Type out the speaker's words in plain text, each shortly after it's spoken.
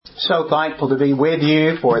so thankful to be with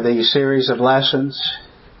you for these series of lessons.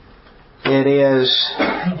 It is,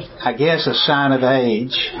 I guess, a sign of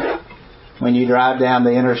age when you drive down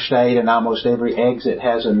the interstate and almost every exit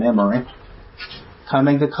has a memory.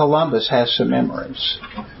 Coming to Columbus has some memories.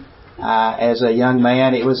 As a young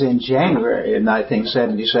man, it was in January of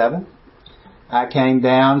 1977. I came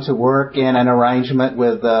down to work in an arrangement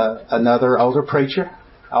with another older preacher.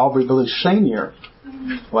 Aubrey Blue Sr.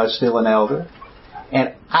 was still an elder.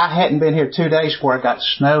 And I hadn't been here 2 days before I got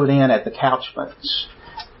snowed in at the Couchmans.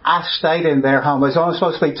 I stayed in their home. It was only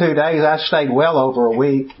supposed to be 2 days. I stayed well over a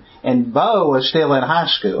week. And Bo was still in high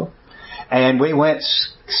school. And we went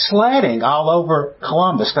sledding all over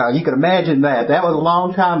Columbus. Now, you can imagine that. That was a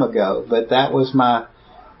long time ago. But that was my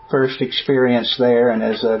first experience there. And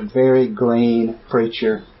as a very green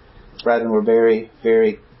preacher, brethren were very,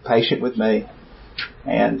 very patient with me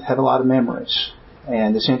and had a lot of memories.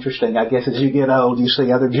 And it's interesting. I guess as you get old, you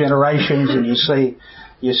see other generations and you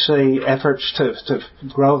see efforts to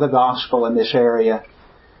grow the gospel in this area.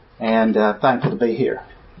 And thankful to be here.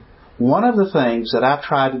 One of the things that I've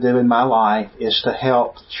tried to do in my life is to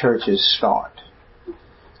help churches start.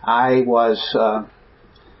 I was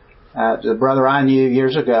the brother I knew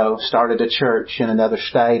years ago started a church in another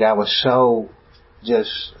state. I was so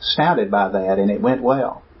just astounded by that, and it went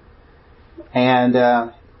well.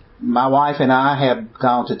 And my wife and I have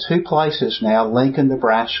gone to 2 places now, Lincoln,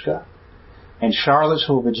 Nebraska, and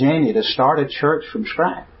Charlottesville, Virginia, to start a church from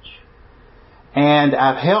scratch. And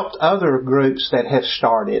I've helped other groups that have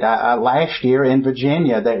started. Last year in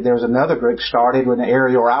Virginia, there was another group started in an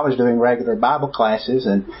area where I was doing regular Bible classes,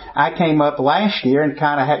 and I came up last year and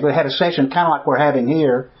kind of had a session kind of like we're having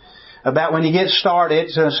here about when you get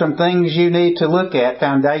started, some things you need to look at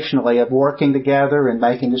foundationally of working together and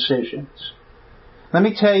making decisions. Let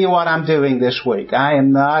me tell you what I'm doing this week. I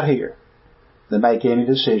am not here to make any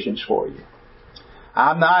decisions for you.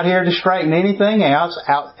 I'm not here to straighten anything else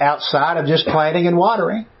outside of just planting and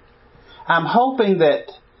watering. I'm hoping that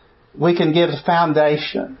we can give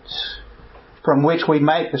foundations from which we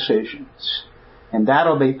make decisions. And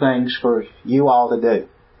that'll be things for you all to do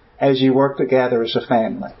as you work together as a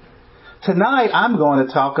family. Tonight I'm going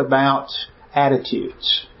to talk about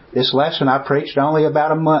attitudes. This lesson I preached only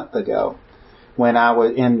about a month ago when I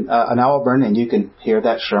was in Auburn, and you can hear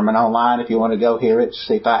that sermon online if you want to go hear it,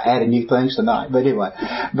 see if I added new things tonight. But anyway,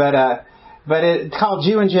 but it's called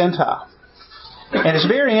Jew and Gentile. And it's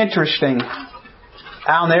very interesting.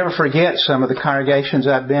 I'll never forget some of the congregations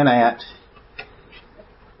I've been at.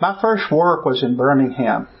 My first work was in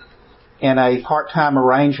Birmingham in a part-time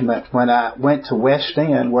arrangement when I went to West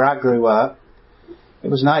End, where I grew up. It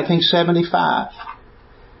was 1975.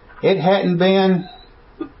 It hadn't been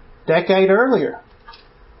decade earlier.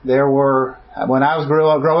 When I was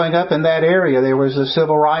growing up in that area, there was a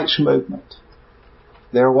civil rights movement.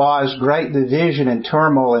 There was great division and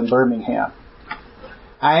turmoil in Birmingham.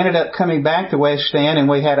 I ended up coming back to West End, and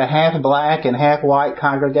we had a half black and half white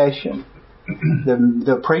congregation.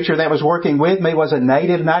 The preacher that was working with me was a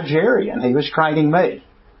native Nigerian. He was training me.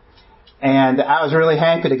 And I was really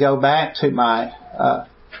happy to go back to my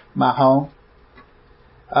home.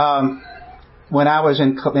 When I was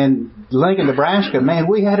in Lincoln, Nebraska, man,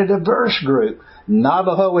 we had a diverse group.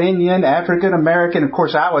 Navajo Indian, African American. Of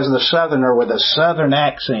course, I was the Southerner with a Southern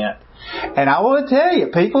accent. And I want to tell you,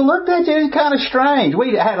 people looked at you kind of strange.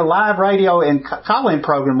 We had a live radio and call-in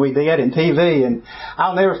program we did and TV, and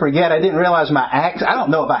I'll never forget, I didn't realize my accent. I don't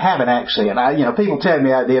know if I have an accent. People tell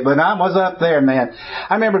me I did, but I was up there, man.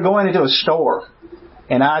 I remember going into a store,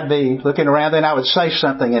 and I'd be looking around, and I would say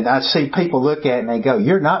something, and I'd see people look at me and go,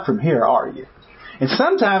 "You're not from here, are you?" And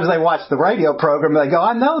sometimes they watch the radio program and they go,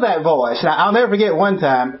 "I know that voice." And I'll never forget one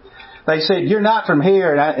time, they said, "You're not from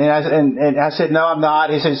here." And I said, "No, I'm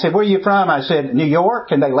not." He said, "Where are you from?" I said, "New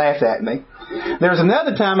York." And they laughed at me. There was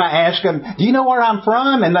another time I asked them, "Do you know where I'm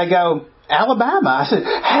from?" And they go, "Alabama." I said,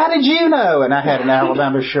 "How did you know?" And I had an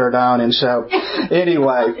Alabama shirt on. And so,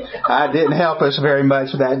 anyway, I didn't help us very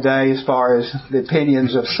much that day as far as the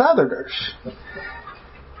opinions of Southerners.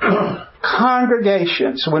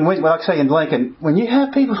 Congregations, like I say in Lincoln, when you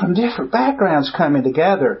have people from different backgrounds coming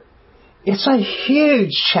together, it's a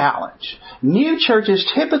huge challenge. New churches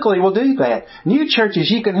typically will do that. New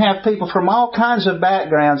churches, you can have people from all kinds of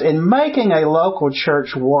backgrounds, and making a local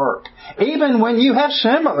church work, even when you have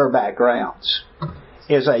similar backgrounds,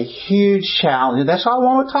 is a huge challenge. And that's all I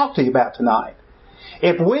want to talk to you about tonight.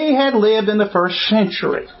 If we had lived in the first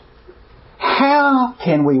century, how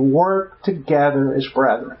can we work together as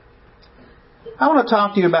brethren? I want to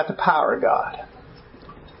talk to you about the power of God.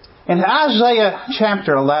 In Isaiah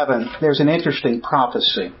chapter 11, there's an interesting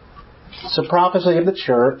prophecy. It's a prophecy of the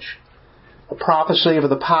church, a prophecy of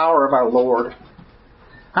the power of our Lord.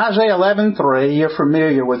 Isaiah 11:3, you're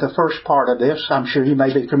familiar with the first part of this. I'm sure you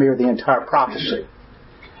may be familiar with the entire prophecy.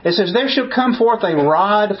 It says, there shall come forth a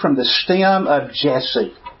rod from the stem of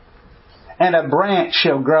Jesse, and a branch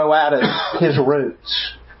shall grow out of his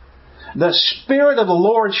roots. The Spirit of the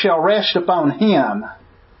Lord shall rest upon him,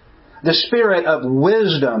 the Spirit of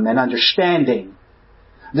wisdom and understanding,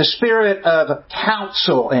 the Spirit of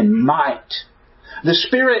counsel and might, the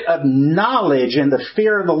Spirit of knowledge and the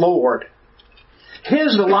fear of the Lord.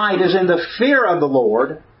 His delight is in the fear of the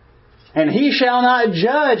Lord, and he shall not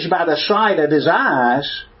judge by the sight of his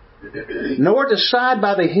eyes, nor decide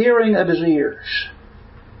by the hearing of his ears.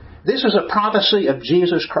 This is a prophecy of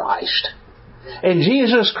Jesus Christ. And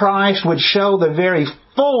Jesus Christ would show the very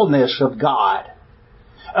fullness of God,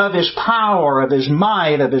 of His power, of His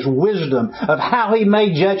might, of His wisdom, of how He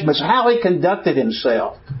made judgments, how He conducted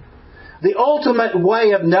Himself. The ultimate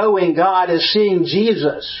way of knowing God is seeing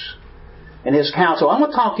Jesus and His counsel. I'm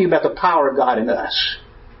going to talk to you about the power of God in us.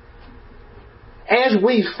 As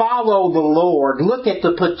we follow the Lord, look at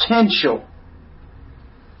the potential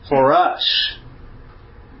for us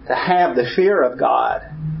to have the fear of God,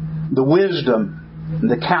 the wisdom, and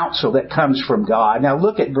the counsel that comes from God. Now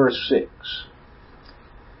look at verse 6.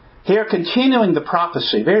 Here, continuing the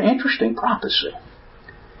prophecy, very interesting prophecy.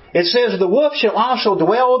 It says, the wolf shall also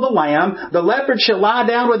dwell with the lamb, the leopard shall lie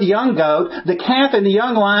down with the young goat, the calf and the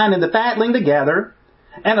young lion and the fatling together,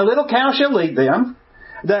 and a little cow shall lead them.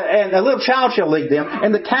 And a little child shall lead them,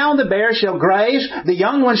 and the cow and the bear shall graze, the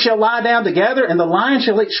young ones shall lie down together, and the lion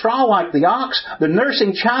shall eat straw like the ox, the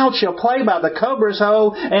nursing child shall play by the cobra's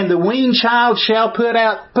hole, and the weaned child shall put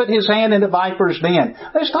his hand in the viper's den.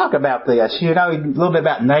 Let's talk about this, a little bit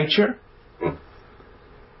about nature.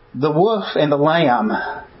 The wolf and the lamb,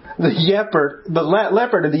 the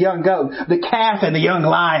leopard and the young goat, the calf and the young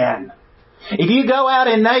lion. If you go out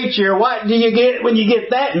in nature, what do you get when you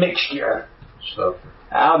get that mixture? Suffer.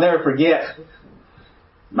 I'll never forget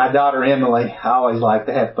my daughter Emily. I always like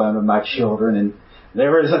to have fun with my children, and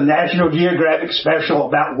there was a National Geographic special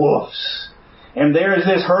about wolves. And there's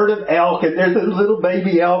this herd of elk, and there's this little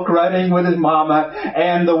baby elk running with his mama,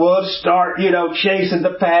 and the wolves start, chasing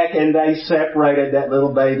the pack, and they separated that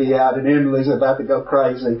little baby out, and Emily's about to go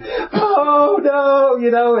crazy. Oh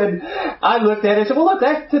no, and I looked at it and said, well look,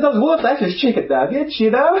 to those wolves, that's just chicken nuggets, She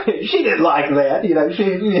didn't like that,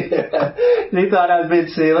 she thought I was being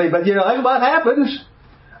silly, but that's what happens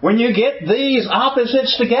when you get these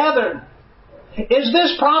opposites together. Is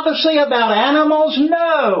this prophecy about animals?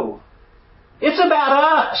 No. It's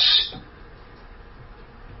about us.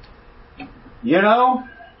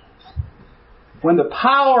 When the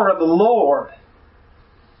power of the Lord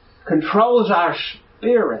controls our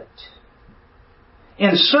spirit,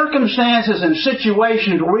 in circumstances and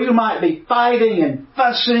situations where you might be fighting and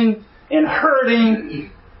fussing and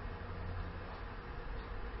hurting,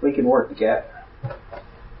 we can work together.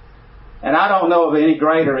 And I don't know of any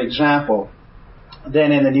greater example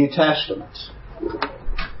than in the New Testament,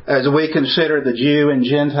 as we consider the Jew and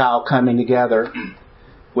Gentile coming together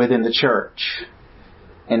within the church.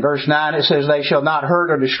 In verse 9 it says, they shall not hurt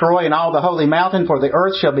or destroy in all the holy mountain, for the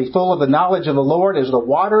earth shall be full of the knowledge of the Lord as the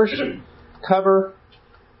waters cover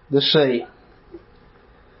the sea.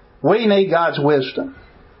 We need God's wisdom.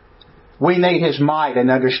 We need His might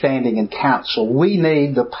and understanding and counsel. We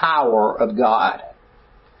need the power of God.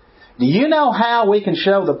 Do you know how we can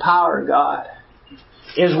show the power of God?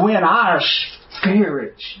 Is when our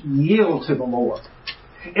spirits yield to the Lord.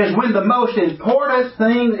 Is when the most important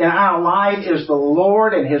thing in our life is the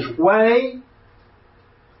Lord and His way.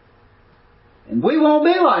 And we won't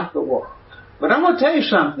be like the world. But I'm going to tell you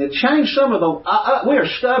something. To change some of we are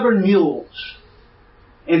stubborn mules.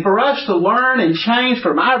 And for us to learn and change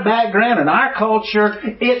from our background and our culture,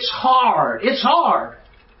 it's hard. It's hard.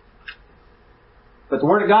 But the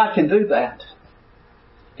Word of God can do that.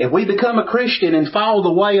 If we become a Christian and follow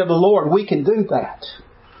the way of the Lord, we can do that.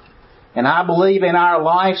 And I believe in our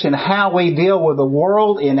lives, in how we deal with the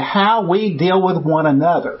world, in how we deal with one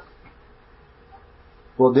another,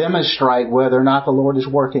 will demonstrate whether or not the Lord is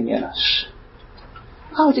working in us.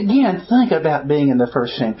 Again, think about being in the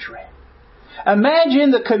first century.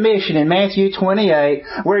 Imagine the commission in Matthew 28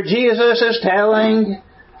 where Jesus is telling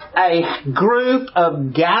a group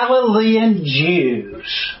of Galilean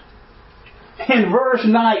Jews, in verse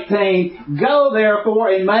 19, go therefore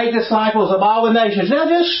and make disciples of all the nations. Now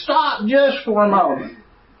just stop just for a moment.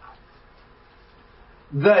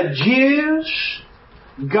 The Jews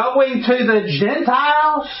going to the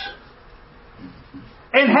Gentiles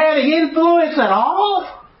and having influence at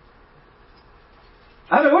all?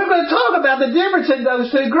 I mean, we're going to talk about the difference in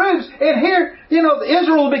those two groups. And here,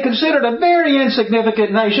 Israel will be considered a very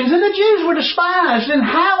insignificant nation. And the Jews were despised. And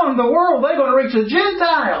how in the world are they going to reach the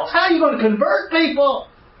Gentiles? How are you going to convert people?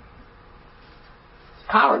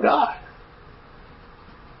 Power of God.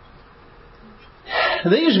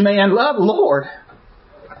 These men loved the Lord.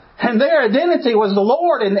 And their identity was the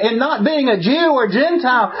Lord. And not being a Jew or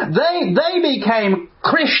Gentile, they became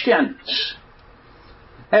Christians.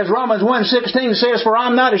 As Romans 1:16 says, "For I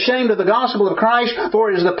am not ashamed of the gospel of Christ, for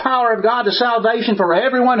it is the power of God to salvation for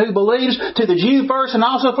everyone who believes, to the Jew first and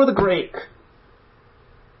also for the Greek."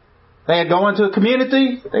 They had gone into a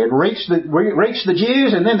community, they had reached the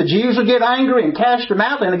Jews, and then the Jews would get angry and cast them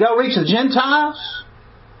out, and they'd go reach the Gentiles.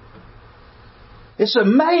 It's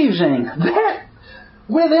amazing that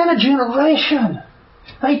within a generation,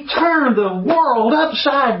 they turned the world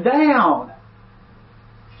upside down.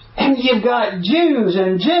 And you've got Jews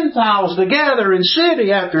and Gentiles together in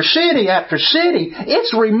city after city after city.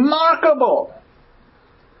 It's remarkable.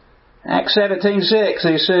 Acts 17:6,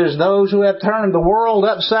 he says, "Those who have turned the world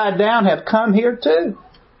upside down have come here too."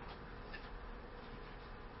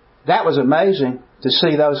 That was amazing to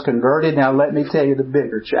see those converted. Now let me tell you the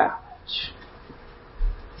bigger challenge.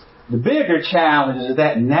 The bigger challenge is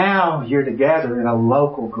that now you're together in a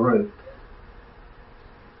local group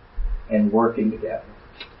and working together.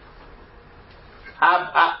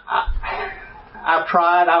 I've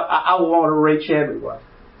tried. I want to reach everyone.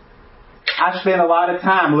 I spent a lot of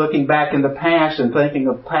time looking back in the past and thinking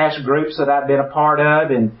of past groups that I've been a part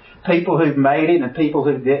of and people who've made it and people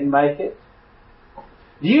who didn't make it.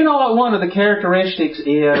 Do you know what one of the characteristics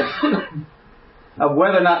is of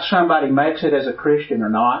whether or not somebody makes it as a Christian or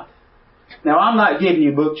not? Now, I'm not giving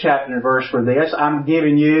you book, chapter, and verse for this. I'm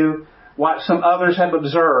giving you what some others have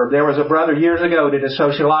observed. There was a brother years ago who did a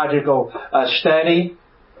sociological study,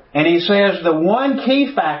 and he says the one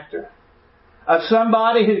key factor of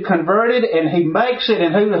somebody who converted and who makes it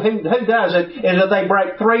and who does it is that they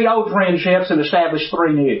break 3 old friendships and establish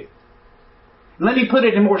 3 new. Let me put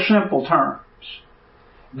it in more simple terms.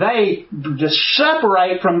 They just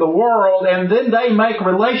separate from the world and then they make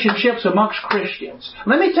relationships amongst Christians.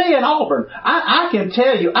 Let me tell you in Auburn, I can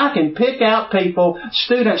tell you, I can pick out people,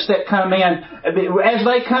 students that come in, as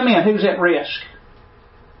they come in, who's at risk?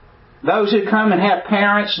 Those who come and have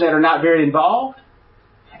parents that are not very involved.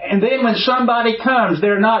 And then when somebody comes,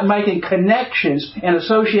 they're not making connections and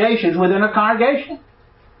associations within a congregation.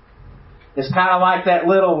 It's kind of like that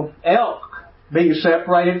little elk being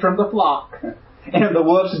separated from the flock. And the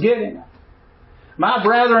wolves getting them. My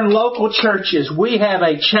brethren, local churches, we have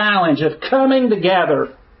a challenge of coming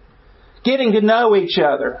together, getting to know each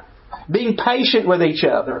other, being patient with each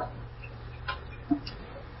other.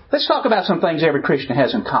 Let's talk about some things every Christian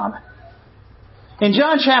has in common. In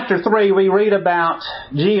John chapter 3, we read about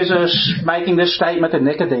Jesus making this statement to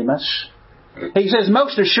Nicodemus. He says,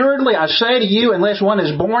 "Most assuredly, I say to you, unless one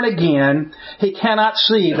is born again, he cannot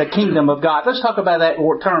see the kingdom of God." Let's talk about that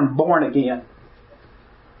term, born again.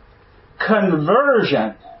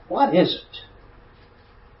 Conversion. What is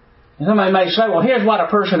it? Somebody may say, well, here's what a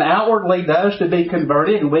person outwardly does to be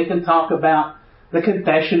converted, and we can talk about the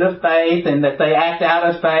confession of faith and that they act out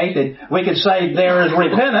of faith, and we can say there is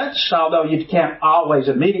repentance, although you can't always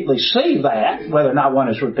immediately see that, whether or not one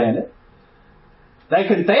is repentant. They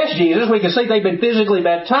confess Jesus. We can see they've been physically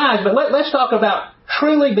baptized, but let's talk about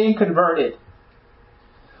truly being converted.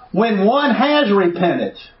 When one has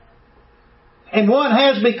repented, and one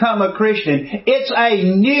has become a Christian, it's a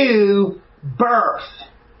new birth.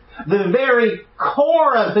 The very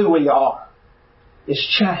core of who we are is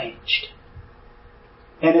changed.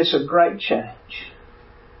 And it's a great change.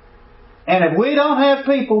 And if we don't have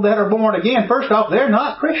people that are born again, first off, they're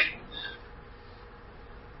not Christians.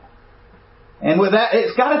 And with that,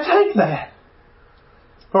 it's got to take that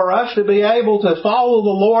for us to be able to follow the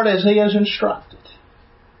Lord as He has instructed.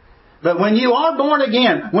 But when you are born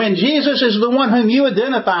again, when Jesus is the one whom you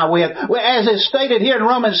identify with, as is stated here in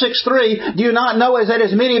Romans 6:3, do you not know that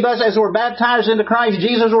as many of us as were baptized into Christ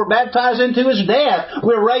Jesus were baptized into His death?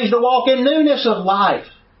 We're raised to walk in newness of life.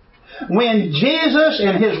 When Jesus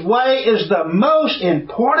and His way is the most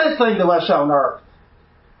important thing to us on earth,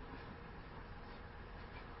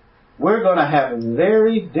 we're going to have a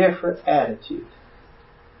very different attitude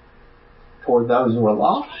toward those who are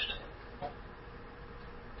lost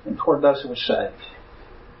and toward those who are saved.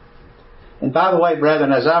 And by the way,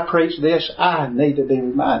 brethren, as I preach this, I need to be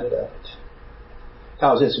reminded of it.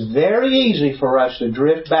 Because it's very easy for us to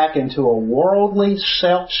drift back into a worldly,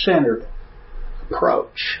 self-centered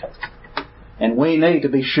approach. And we need to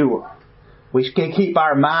be sure we can keep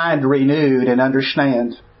our mind renewed and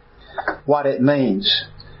understand what it means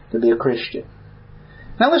to be a Christian.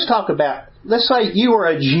 Now let's say you were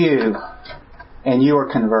a Jew and you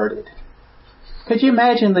were converted. Could you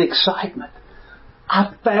imagine the excitement?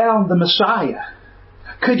 I found the Messiah.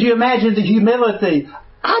 Could you imagine the humility?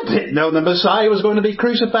 I didn't know the Messiah was going to be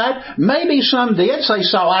crucified. Maybe some did. They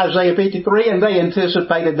saw Isaiah 53 and they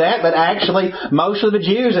anticipated that. But actually, most of the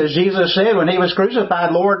Jews, as Jesus said when He was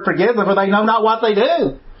crucified, Lord, forgive them, for they know not what they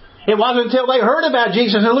do. It wasn't until they heard about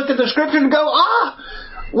Jesus and looked at the Scripture and go,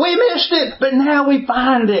 we missed it, but now we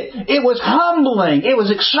find it. It was humbling. It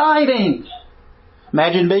was exciting.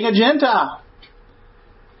 Imagine being a Gentile.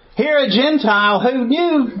 Here a Gentile who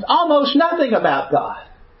knew almost nothing about God.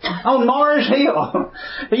 On Mars Hill.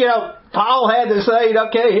 Paul had to say,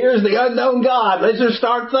 okay, here's the unknown God. Let's just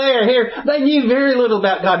start there. Here, they knew very little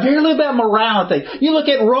about God, very little about morality. You look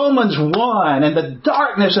at Romans 1 and the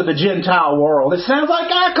darkness of the Gentile world. It sounds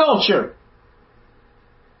like our culture.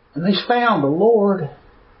 And they found the Lord.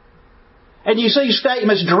 And you see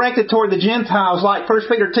statements directed toward the Gentiles like 1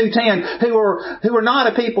 Peter 2:10, who were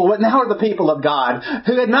not a people, but now are the people of God,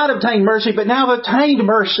 who had not obtained mercy, but now have obtained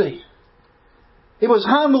mercy. It was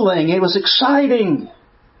humbling. It was exciting.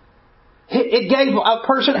 It gave a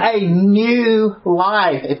person a new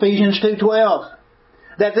life. Ephesians 2:12.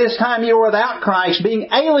 That this time you were without Christ, being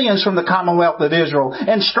aliens from the commonwealth of Israel,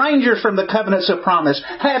 and strangers from the covenants of promise,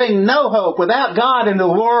 having no hope, without God in the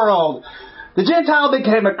world. The Gentile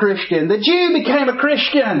became a Christian. The Jew became a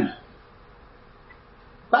Christian.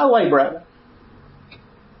 By the way, brother,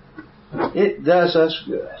 it does us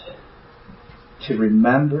good to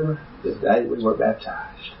remember the day we were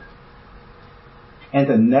baptized. And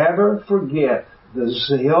to never forget the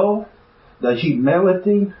zeal, the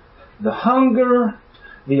humility, the hunger,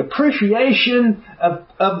 the appreciation of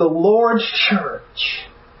the Lord's church.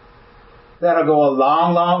 That'll go a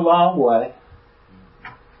long, long, long way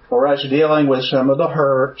for us dealing with some of the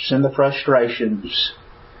hurts and the frustrations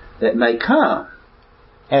that may come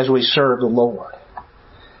as we serve the Lord.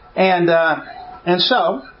 And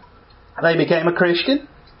so, they became a Christian.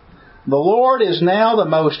 The Lord is now the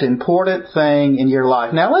most important thing in your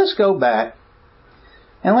life. Now let's go back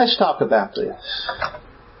and let's talk about this.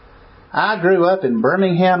 I grew up in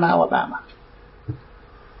Birmingham, Alabama.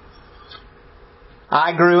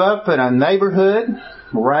 I grew up in a neighborhood,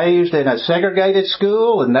 raised in a segregated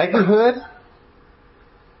school and neighborhood.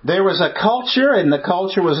 There was a culture, and the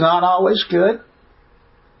culture was not always good.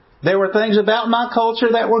 There were things about my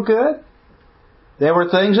culture that were good. There were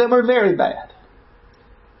things that were very bad.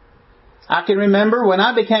 I can remember when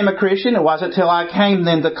I became a Christian, it wasn't until I came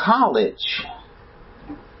into college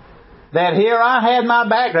that here I had my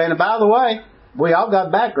background. And by the way, we all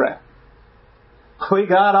got background. We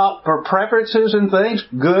got all for preferences and things,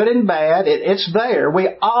 good and bad. It's there. We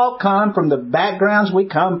all come from the backgrounds we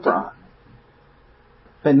come from.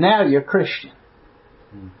 But now you're a Christian.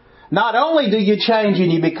 Not only do you change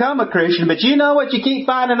and you become a Christian, but you know what you keep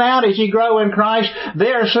finding out as you grow in Christ?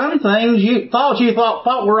 There are some things you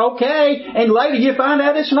thought were okay, and later you find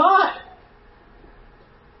out it's not.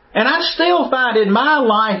 And I still find in my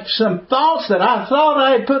life some thoughts that I thought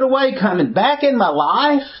I had put away coming back in my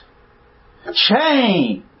life.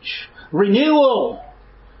 Change, renewal,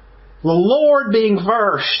 the Lord being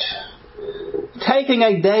first, taking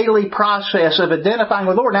a daily process of identifying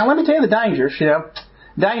with the Lord. Now let me tell you the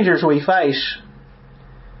dangers we face.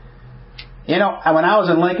 When I was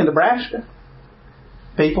in Lincoln, Nebraska,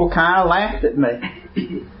 people kind of laughed at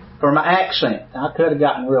me for my accent. I could have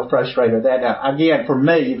gotten real frustrated with that. Now, again, for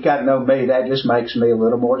me, you've got to know me, that just makes me a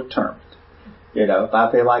little more determined. If I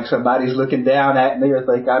feel like somebody's looking down at me or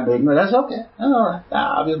think I'm ignorant, that's okay. All right.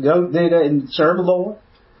 I'll just go do that and serve the Lord.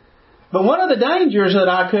 But one of the dangers that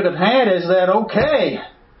I could have had is that, okay,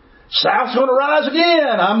 South's going to rise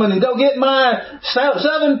again. I'm going to go get my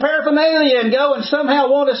Southern paraphernalia and go and somehow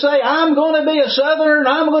want to say, I'm going to be a Southerner and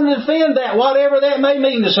I'm going to defend that, whatever that may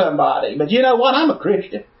mean to somebody. But you know what? I'm a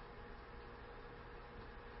Christian.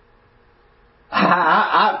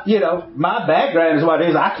 My background is what it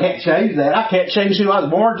is. I can't change that. I can't change who I was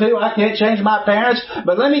born to. I can't change my parents.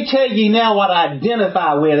 But let me tell you now what I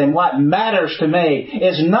identify with and what matters to me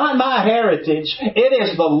is not my heritage. It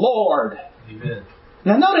is the Lord. Amen.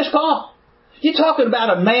 Now notice Paul. You're talking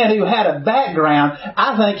about a man who had a background.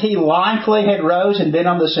 I think he likely had rose and been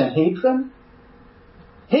on the Sanhedrin.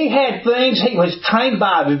 He had things. He was trained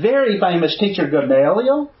by a very famous teacher,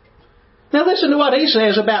 Gamaliel. Now listen to what he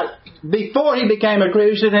says about before he became a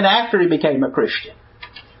Christian and after he became a Christian.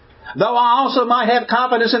 Though I also might have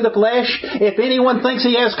confidence in the flesh, if anyone thinks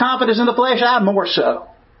he has confidence in the flesh, I more so.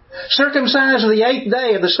 Circumcised the 8th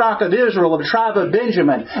day of the stock of Israel, of the tribe of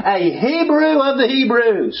Benjamin, a Hebrew of the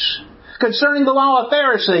Hebrews, concerning the law of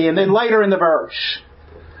Pharisee, and then later in the verse.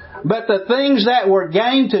 But the things that were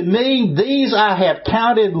gained to me, these I have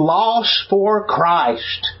counted loss for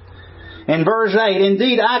Christ. In verse 8,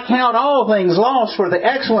 indeed I count all things lost for the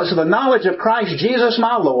excellence of the knowledge of Christ Jesus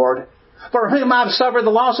my Lord, for whom I've suffered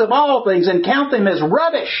the loss of all things, and count them as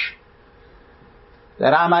rubbish,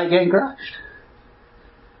 that I might gain Christ.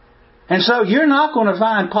 And so you're not going to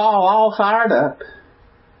find Paul all fired up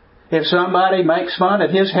if somebody makes fun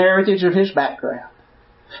of his heritage or his background.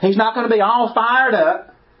 He's not going to be all fired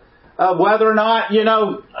up of whether or not,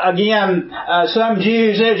 again, some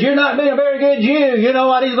Jew says, you're not being a very good Jew. You know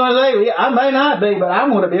what he's going to say? I may not be, but I'm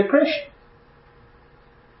going to be a Christian.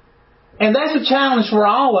 And that's a challenge for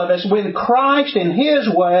all of us when Christ in His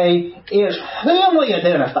way is whom we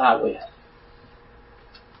identify with.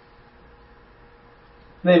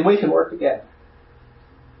 Then we can work together.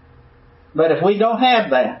 But if we don't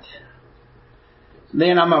have that,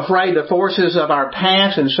 then I'm afraid the forces of our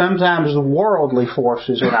past and sometimes the worldly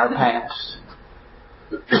forces in our past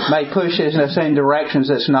may push us in directions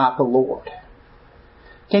that's not the Lord.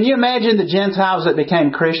 Can you imagine the Gentiles that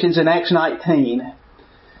became Christians in Acts 19?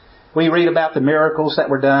 We read about the miracles that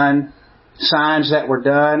were done, signs that were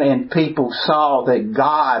done, and people saw that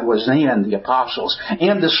God was in the apostles,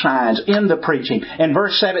 in the signs, in the preaching. In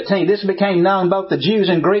verse 17, this became known both to Jews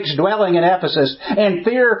and Greeks dwelling in Ephesus, and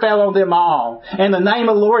fear fell on them all. And the name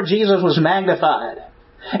of the Lord Jesus was magnified.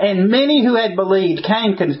 And many who had believed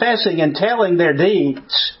came confessing and telling their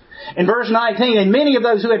deeds. In verse 19, and many of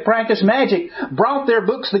those who had practiced magic brought their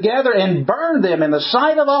books together and burned them in the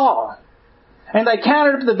sight of all. And they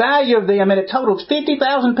counted up the value of them, and it totaled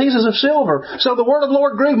 50,000 pieces of silver. So the word of the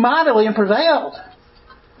Lord grew mightily and prevailed.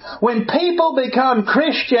 When people become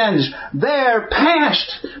Christians, their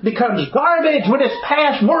past becomes garbage with its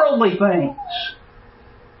past worldly things.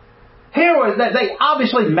 Here was that they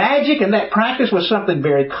obviously magic and that practice was something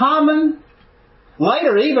very common.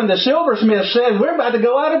 Later, even the silversmith said, we're about to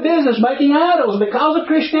go out of business making idols because of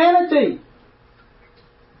Christianity.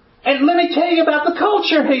 And let me tell you about the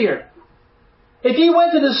culture here. If you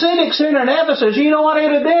went to the Civic Center in Ephesus, you know what it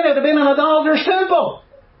would have been? It would have been an idolatrous temple.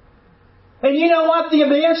 And you know what the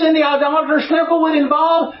events in the idolatrous temple would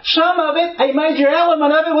involve? Some of it, a major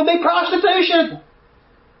element of it, would be prostitution.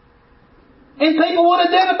 And people would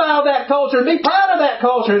identify with that culture and be proud of that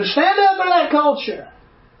culture and stand up for that culture.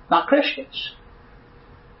 Not Christians.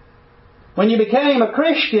 When you became a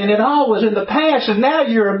Christian, it all was in the past, and now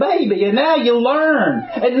you're a baby, and now you learn,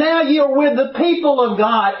 and now you're with the people of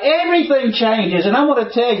God. Everything changes, and I want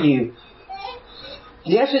to tell you,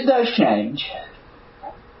 yes, it does change,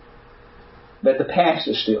 but the past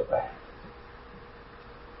is still there.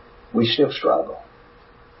 We still struggle.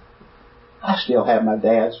 I still have my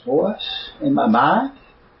dad's voice in my mind.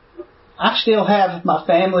 I still have my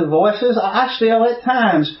family voices. I still at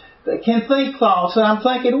times can think thoughts and I'm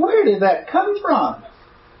thinking, where did that come from?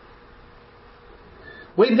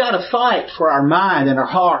 We've got to fight for our mind and our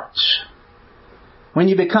hearts. When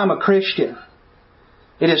you become a Christian,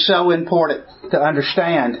 it is so important to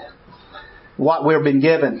understand what we've been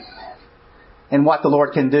given and what the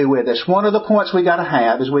Lord can do with us. One of the points we got to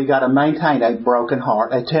have is we got to maintain a broken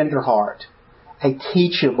heart, a tender heart, a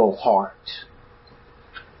teachable heart.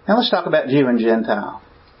 Now let's talk about Jew and Gentile.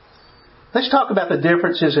 Let's talk about the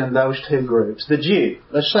differences in those two groups. The Jew.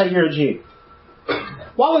 Let's say you're a Jew.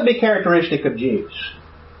 What would be characteristic of Jews?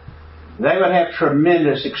 They would have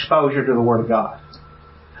tremendous exposure to the Word of God.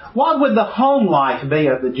 What would the home life be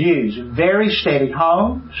of the Jews? Very steady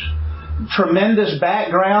homes. Tremendous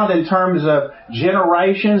background in terms of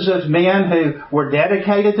generations of men who were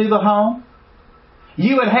dedicated to the home.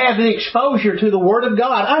 You would have the exposure to the Word of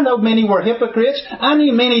God. I know many were hypocrites. I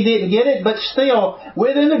knew many didn't get it, but still,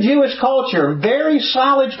 within the Jewish culture, very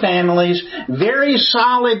solid families, very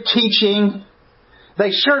solid teaching.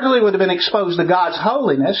 They certainly would have been exposed to God's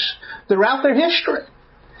holiness throughout their history.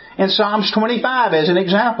 In Psalms 25, as an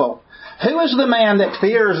example, who is the man that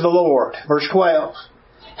fears the Lord? Verse 12.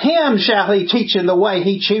 Him shall he teach in the way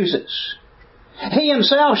he chooses. He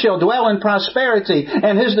himself shall dwell in prosperity,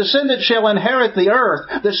 and his descendants shall inherit the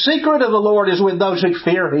earth. The secret of the Lord is with those who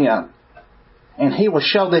fear him, and he will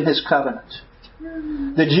show them his covenant.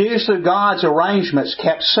 The Jews, through God's arrangements,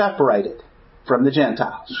 kept separated from the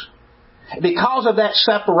Gentiles. Because of that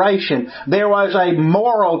separation, there was a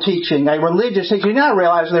moral teaching, a religious teaching. I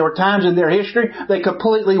realize there were times in their history they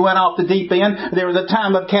completely went off the deep end. There was a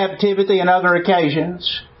time of captivity and other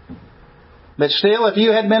occasions. But still, if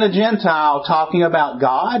you had been a Gentile talking about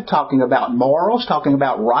God, talking about morals, talking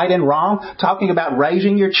about right and wrong, talking about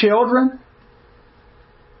raising your children,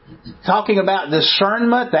 talking about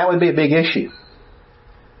discernment, that would be a big issue.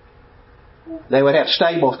 They would have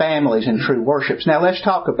stable families and true worships. Now let's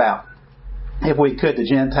talk about, if we could, the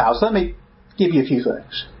Gentiles. Let me give you a few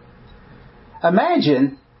things.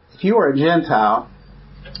 Imagine if you were a Gentile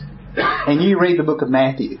and you read the book of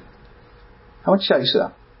Matthew. I want to show you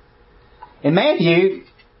something. In Matthew,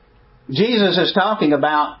 Jesus is talking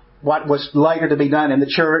about what was later to be done in the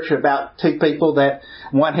church, about two people that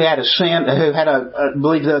one had a sin, who had I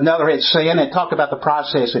believe another had sinned, and talked about the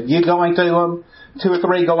process of you going to them, 2 or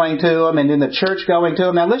 3 going to them, and then the church going to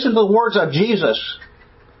them. Now listen to the words of Jesus.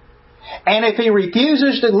 And if he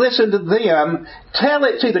refuses to listen to them, tell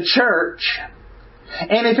it to the church.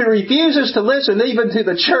 And if he refuses to listen even to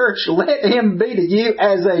the church, let him be to you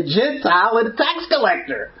as a Gentile and a tax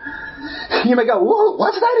collector. You may go, whoa,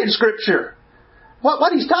 what's that in Scripture?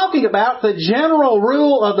 What he's talking about, the general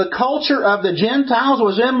rule of the culture of the Gentiles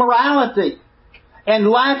was immorality and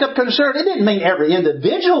lack of concern. It didn't mean every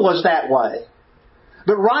individual was that way.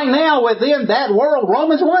 But right now, within that world,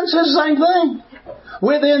 Romans 1 says the same thing.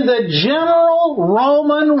 Within the general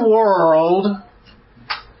Roman world,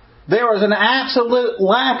 there was an absolute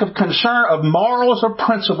lack of concern of morals or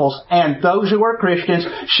principles, and those who are Christians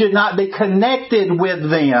should not be connected with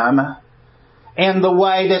them in the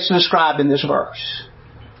way that's described in this verse.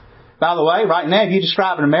 By the way, right now, if you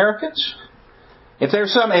describe Americans, if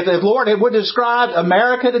the Lord would describe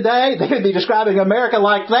America today, they would be describing America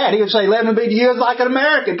like that. He would say, let me be to you as like an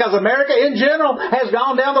American, because America in general has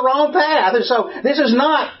gone down the wrong path. And so this is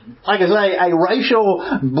not, like I say, a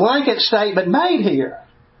racial blanket statement made here.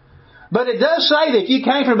 But it does say that if you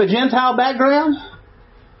came from a Gentile background,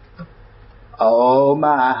 oh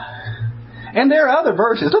my. And there are other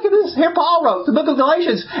verses. Look at this. Here Paul wrote the book of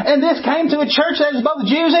Galatians. And this came to a church that is both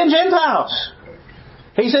Jews and Gentiles.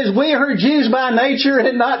 He says, we are Jews by nature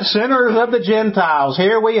and not sinners of the Gentiles.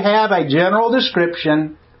 Here we have a general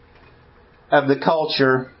description of the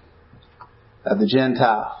culture of the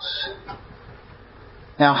Gentiles.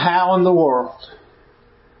 Now, how in the world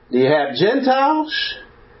do you have Gentiles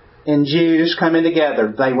and Jews coming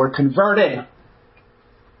together? They were converted.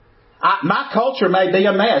 My culture may be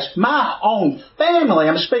a mess. My own family,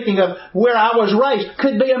 I'm speaking of where I was raised,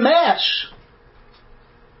 could be a mess.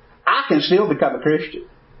 I can still become a Christian.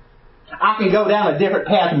 I can go down a different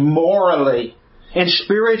path morally and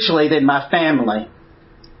spiritually than my family.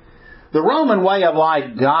 The Roman way of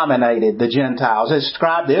life dominated the Gentiles. It's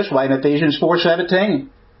described this way in Ephesians 4:17.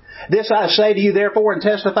 This I say to you, therefore, and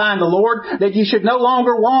testify in the Lord, that you should no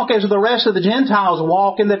longer walk as the rest of the Gentiles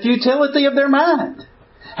walk in the futility of their mind,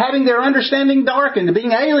 having their understanding darkened,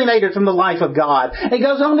 being alienated from the life of God. It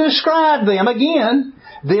goes on to describe them. Again,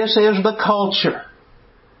 this is the culture.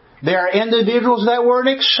 There are individuals that were an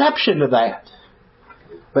exception to that.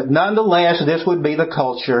 But nonetheless, this would be the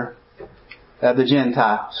culture of the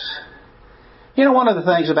Gentiles. You know, one of the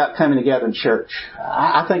things about coming together in church,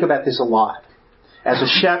 I think about this a lot. As a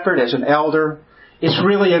shepherd, as an elder, it's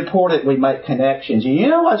really important we make connections. You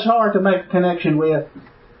know what's hard to make a connection with?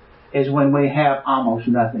 Is when we have almost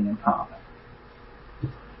nothing in common.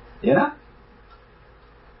 You know?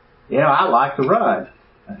 I like to run.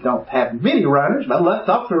 I don't have many runners, but I love to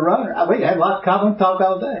talk to a runner. We have lots of common talk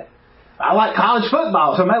all day. I like college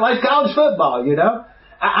football. Somebody likes college football, you know.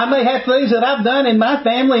 I may have things that I've done in my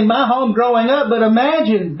family, in my home growing up, but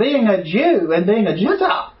imagine being a Jew and being a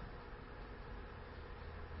Gentile.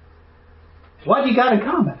 What do you got in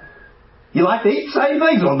common? You like to eat the same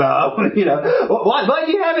things? Well, no. What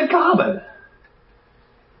do you have in common?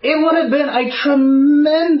 It would have been a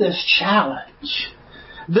tremendous challenge.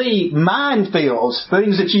 The minefields,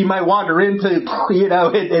 things that you may wander into,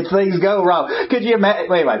 if things go wrong. Could you imagine?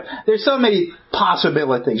 Wait. There's so many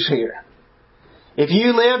possibilities here. If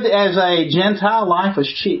you lived as a Gentile, life was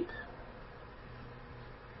cheap.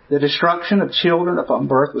 The destruction of children upon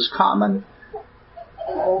birth was common.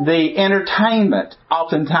 The entertainment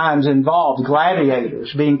oftentimes involved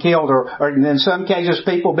gladiators being killed, or in some cases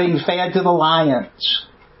people being fed to the lions.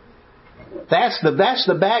 That's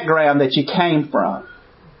the background that you came from.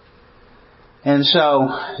 And so,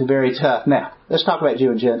 it's very tough. Now, let's talk about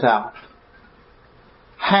Jew and Gentile.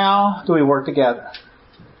 How do we work together?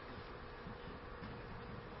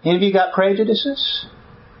 Any of you got prejudices?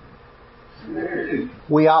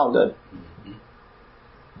 We all do.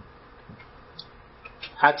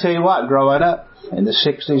 I tell you what, growing up in the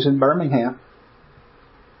 60s in Birmingham,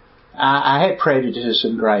 I had prejudices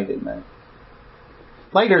ingrained in me.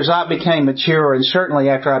 Later, as I became mature, and certainly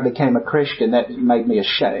after I became a Christian, that made me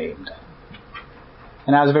ashamed.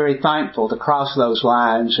 And I was very thankful to cross those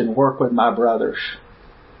lines and work with my brothers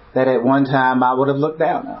that at one time I would have looked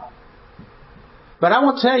down on. But I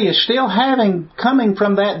will tell you, coming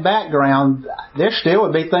from that background, there still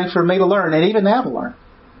would be things for me to learn, and even now to learn.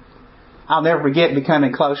 I'll never forget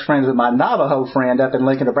becoming close friends with my Navajo friend up in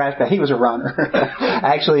Lincoln, Nebraska. He was a runner.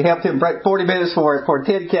 I actually helped him break 40 minutes for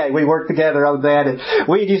 10K. We worked together on that, and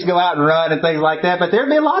we'd just go out and run and things like that. But there'd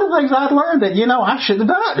be a lot of things I'd learned that, I shouldn't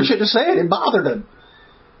have done. I shouldn't have said. It bothered him.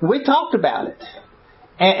 We talked about it.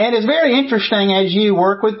 And it's very interesting as you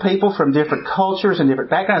work with people from different cultures and different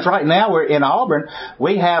backgrounds. Right now we're in Auburn.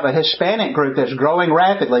 We have a Hispanic group that's growing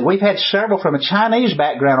rapidly. We've had several from a Chinese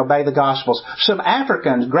background obey the Gospels. Some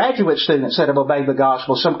Africans, graduate students that have obeyed the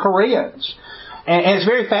Gospels. Some Koreans. And it's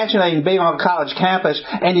very fascinating being on a college campus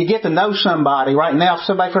and you get to know somebody. Right now,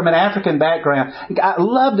 somebody from an African background. I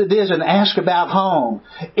love to visit and ask about home.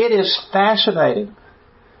 It is fascinating,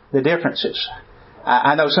 the differences.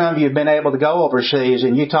 I know some of you have been able to go overseas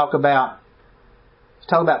and you talk about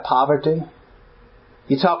poverty.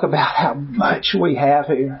 You talk about how much we have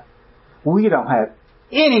here. We don't have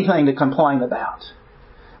anything to complain about.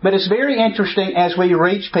 But it's very interesting as we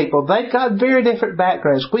reach people. They've got very different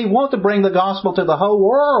backgrounds. We want to bring the gospel to the whole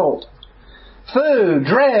world. Food,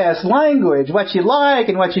 dress, language, what you like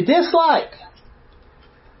and what you dislike.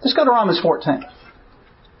 Let's go to Romans 14.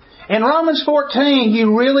 In Romans 14,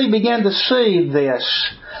 you really begin to see this.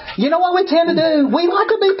 You know what we tend to do? We like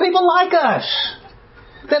to be people like us.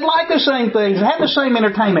 That like the same things, have the same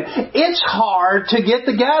entertainment. It's hard to get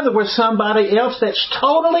together with somebody else that's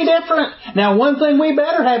totally different. Now, one thing we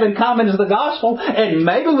better have in common is the gospel, and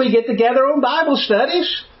maybe we get together on Bible studies.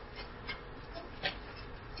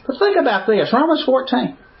 But think about this. Romans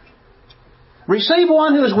 14. Receive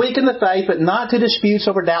one who is weak in the faith, but not to disputes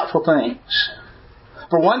over doubtful things.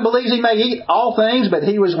 For one believes he may eat all things, but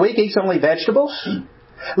he who is weak eats only vegetables.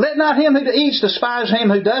 Let not him who eats despise him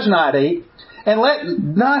who does not eat, and let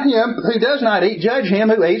not him who does not eat judge him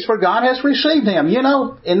who eats, for God has received him.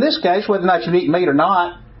 In this case, whether or not you eat meat or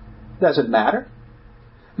not, doesn't matter.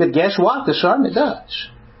 But guess what? To some it does.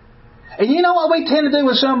 And you know what we tend to do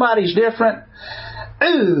when somebody's different?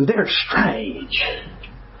 Ooh, they're strange.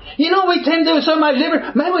 You know what we tend to do when somebody's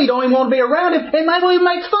different? Maybe we don't even want to be around him, and maybe we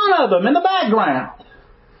make fun of them in the background.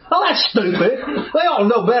 Oh, that's stupid. They all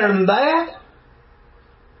know better than that.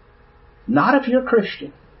 Not if you're a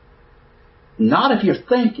Christian. Not if you're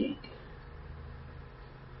thinking.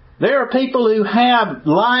 There are people who have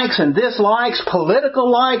likes and dislikes,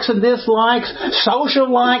 political likes and dislikes,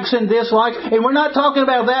 social likes and dislikes, and we're not talking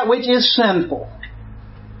about that which is sinful.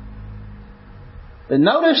 But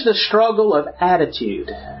notice the struggle of attitude.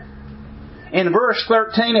 In verse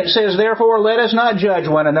 13 it says, Therefore let us not judge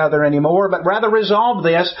one another anymore, but rather resolve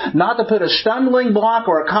this, not to put a stumbling block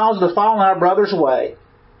or a cause to fall in our brother's way.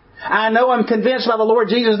 I know I'm convinced by the Lord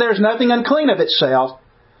Jesus there's nothing unclean of itself,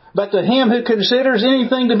 but to him who considers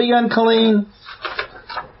anything to be unclean,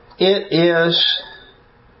 it is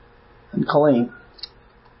unclean.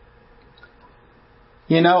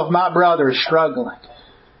 If my brother is struggling,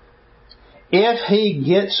 if he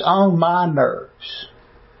gets on my nerves,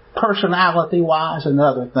 personality-wise and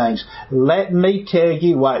other things, let me tell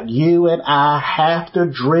you what you and I have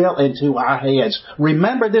to drill into our heads.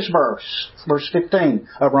 Remember this verse 15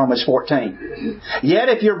 of Romans 14. Yet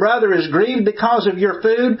if your brother is grieved because of your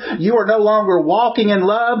food, you are no longer walking in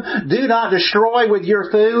love. Do not destroy with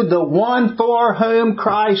your food the one for whom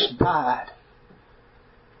Christ died.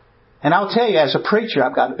 And I'll tell you, as a preacher,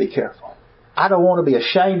 I've got to be careful. I don't want to be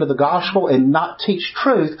ashamed of the gospel and not teach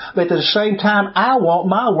truth, but at the same time, I want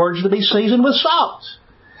my words to be seasoned with salt.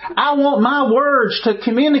 I want my words to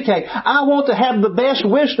communicate. I want to have the best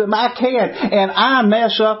wisdom I can, and I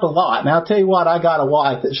mess up a lot. Now, I'll tell you what, I got a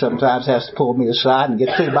wife that sometimes has to pull me aside and get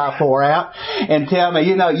 2x4 out and tell me,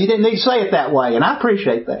 you didn't need to say it that way, and I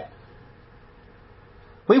appreciate that.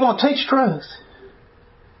 We want to teach truth.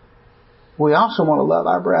 We also want to love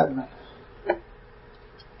our brethren.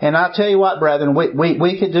 And I'll tell you what, brethren,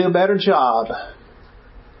 we could do a better job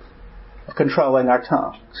of controlling our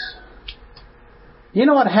tongues. You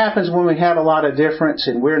know what happens when we have a lot of difference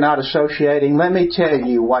and we're not associating? Let me tell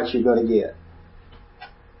you what you're going to get.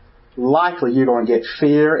 Likely you're going to get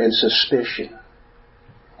fear and suspicion.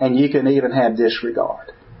 And you can even have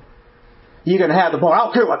disregard. You can have the point, I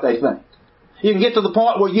don't care what they think. You can get to the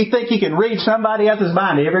point where you think you can read somebody else's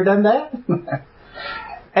mind. Have you ever done that?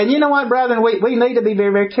 And you know what, brethren? We need to be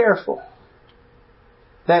very, very careful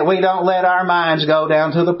that we don't let our minds go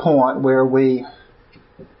down to the point where we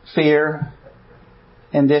fear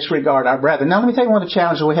and disregard our brethren. Now, let me tell you one of the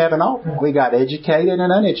challenges we have in Auburn. We got educated and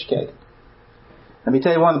uneducated. Let me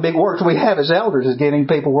tell you, one of the big works we have as elders is getting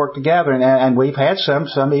people work together, and we've had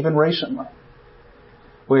some even recently.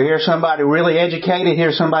 We hear somebody really educated,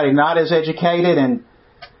 hear somebody not as educated, and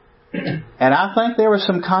I think there was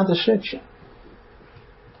some condescension.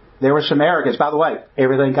 There was some arrogance. By the way,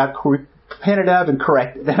 everything got repented of and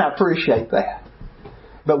corrected, and I appreciate that.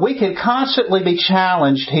 But we can constantly be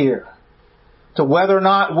challenged here to whether or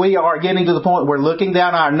not we are getting to the point where we're looking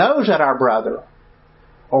down our nose at our brother,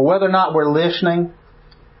 or whether or not we're listening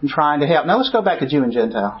and trying to help. Now let's go back to Jew and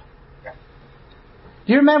Gentile.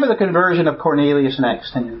 Do you remember the conversion of Cornelius in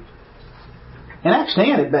Acts 10? In Acts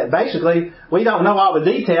 10, basically, we don't know all the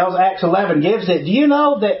details. Acts 11 gives it. Do you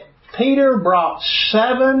know that Peter brought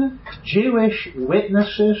 7 Jewish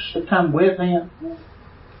witnesses to come with him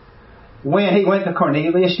when he went to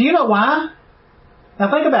Cornelius? Do you know why? Now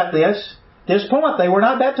think about this. At this point, they were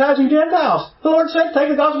not baptizing Gentiles. The Lord said, take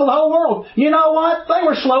the gospel to the whole world. You know what? They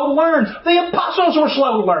were slow to learn. The apostles were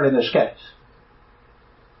slow to learn in this case.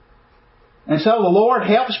 And so the Lord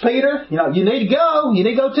helps Peter. You need to go. You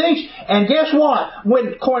need to go teach. And guess what?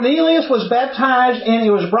 When Cornelius was baptized and he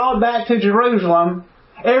was brought back to Jerusalem,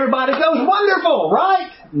 everybody goes, wonderful, right?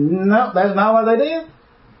 No, that's not what they did.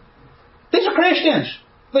 These are Christians.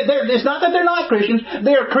 It's not that they're not Christians.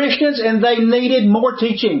 They're Christians and they needed more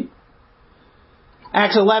teaching.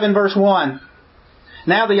 Acts 11 verse 1.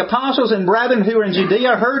 Now the apostles and brethren who were in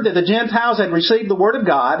Judea heard that the Gentiles had received the word of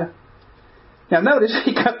God. Now notice,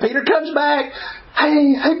 Peter comes back.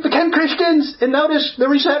 Hey, become Christians. And notice the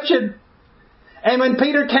reception. And when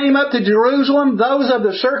Peter came up to Jerusalem, those of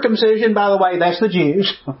the circumcision, by the way, that's the Jews.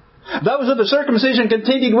 Those of the circumcision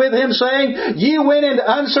continued with him, saying, you went into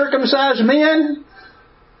uncircumcised men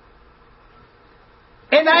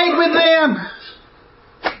and ate with them.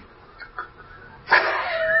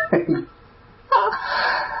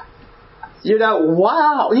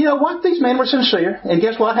 Wow. You know what? These men were sincere. And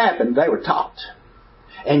guess what happened? They were taught.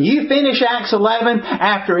 And you finish Acts 11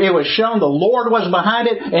 after it was shown the Lord was behind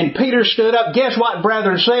it and Peter stood up. Guess what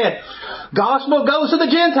brethren said? Gospel goes to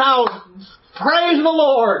the Gentiles. Praise the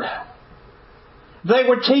Lord. They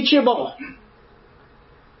were teachable.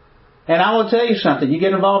 And I will tell you something. You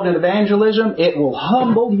get involved in evangelism, it will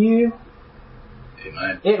humble you.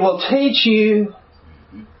 Amen. It will teach you.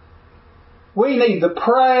 We need to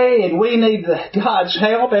pray and we need God's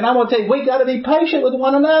help. And I want to tell you, we've got to be patient with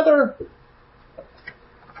one another.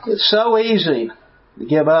 It's so easy to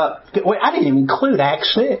give up. I didn't even include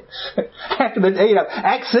Acts 6.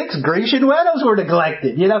 Acts 6, Grecian widows were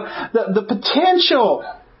neglected. The potential.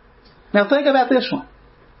 Now think about this one.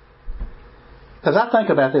 Because I think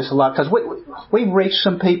about this a lot. Because we've reached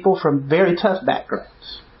some people from very tough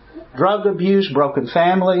backgrounds. Drug abuse, broken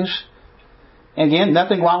families. Again,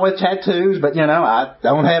 nothing wrong with tattoos, but I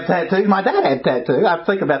don't have tattoos. My dad had tattoos. I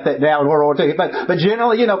think about that now in World War II. But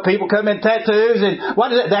generally, people come in tattoos, and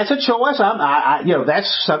what is it? That's a choice.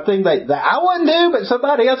 That's something that I wouldn't do, but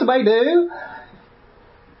somebody else may do.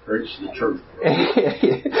 Preach the truth.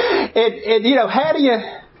 and how do you?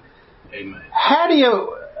 Amen. How do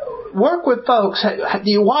you work with folks? Do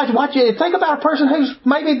you watch? Think about a person who's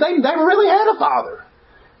maybe they never really had a father.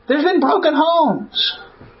 There's been broken homes.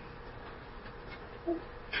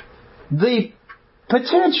 The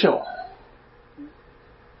potential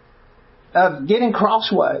of getting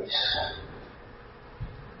crossways,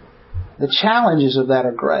 the challenges of that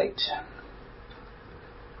are great.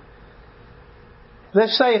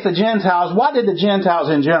 Let's say if the Gentiles, what did the Gentiles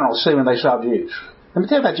in general see when they saw Jews? Let me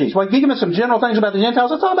tell you about Jews. Well, give me some general things about the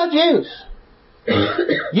Gentiles. Let's talk about Jews.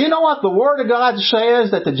 You know what the Word of God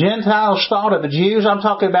says that the Gentiles thought of the Jews? I'm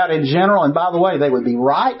talking about in general, and by the way, they would be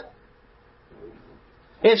right.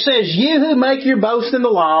 It says, you who make your boast in the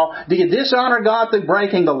law, do you dishonor God through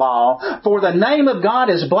breaking the law? For the name of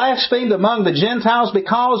God is blasphemed among the Gentiles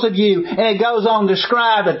because of you. And it goes on to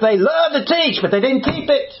describe that they love to teach, but they didn't keep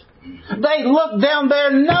it. They looked down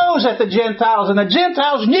their nose at the Gentiles, and the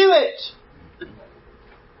Gentiles knew it.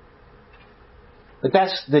 But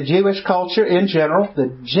that's the Jewish culture in general,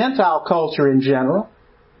 the Gentile culture in general.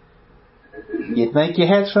 You think you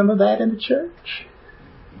had some of that in the church?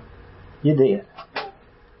 You did.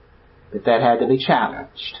 But that had to be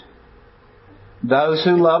challenged. Those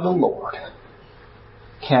who love the Lord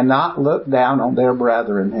cannot look down on their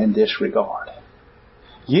brethren in disregard.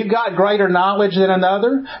 You've got greater knowledge than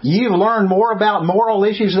another. You've learned more about moral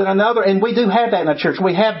issues than another. And we do have that in the church.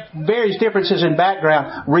 We have various differences in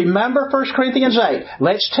background. Remember 1 Corinthians 8.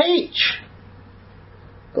 Let's teach.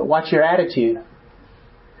 But what's your attitude?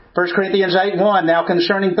 1 Corinthians 8:1, now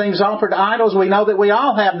concerning things offered to idols, we know that we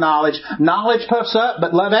all have knowledge. Knowledge puffs up,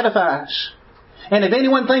 but love edifies. And if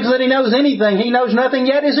anyone thinks that he knows anything, he knows nothing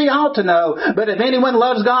yet as he ought to know. But if anyone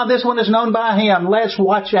loves God, this one is known by him. Let's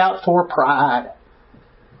watch out for pride.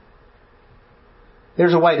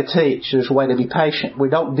 There's a way to teach. There's a way to be patient. We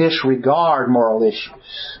don't disregard moral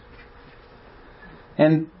issues.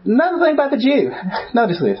 And another thing about the Jew.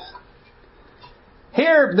 Notice this.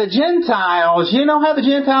 Here, the Gentiles, you know how the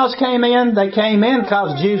Gentiles came in? They came in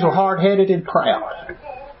because Jews were hard-headed and proud.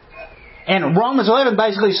 And Romans 11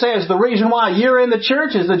 basically says the reason why you're in the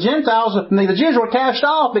church is the Jews were cast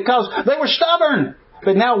off because they were stubborn.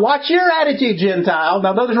 But now watch your attitude, Gentile.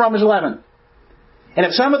 Now notice Romans 11. And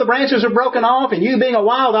if some of the branches are broken off, and you being a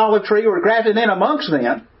wild olive tree were grafted in amongst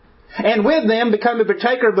them, and with them become a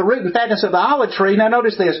partaker of the root and fatness of the olive tree, now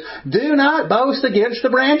notice this, do not boast against the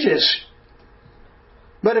branches.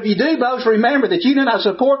 But if you do boast, remember that you do not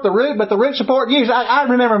support the root, but the root support you. I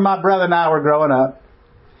remember my brother and I were growing up.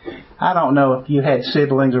 I don't know if you had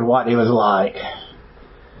siblings or what it was like.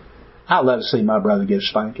 I love to see my brother get a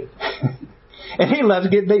spanking. And he loves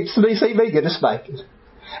to see me get a spanking.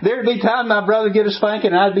 There'd be times my brother would get a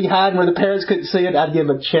spanking and I'd be hiding where the parents couldn't see it. I'd give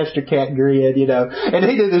him a Chester cat grin, and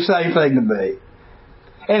he'd do the same thing to me.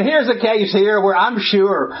 And here's a case here where I'm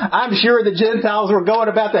sure the Gentiles were going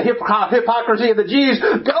about the hypocrisy of the Jews.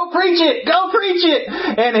 Go preach it! Go preach it!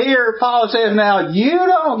 And here Paul says, now, you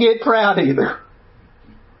don't get proud either.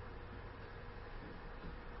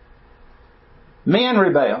 Men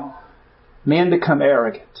rebel. Men become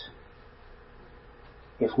arrogant.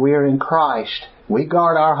 If we're in Christ, we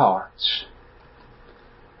guard our hearts.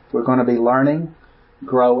 We're going to be learning,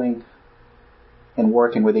 growing, and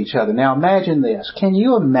working with each other. Now imagine this. Can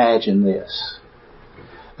you imagine this?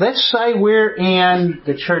 Let's say we're in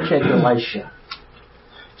the church at Galatia.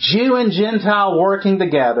 Jew and Gentile working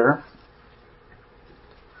together.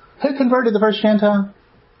 Who converted the first Gentile?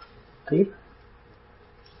 Peter.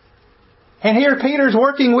 And here Peter's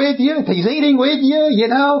working with you. He's eating with you,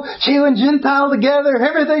 Jew and Gentile together.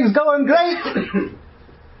 Everything's going great.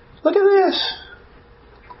 Look at this.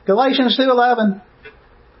 Galatians 2:11.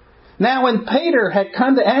 Now when Peter had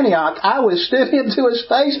come to Antioch, I withstood him to his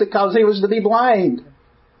face because he was to be blamed.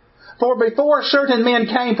 For before certain men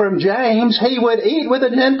came from James, he would eat with the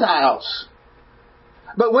Gentiles.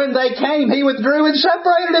 But when they came, he withdrew and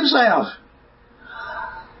separated himself.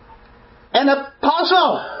 An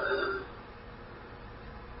apostle.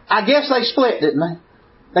 I guess they split, didn't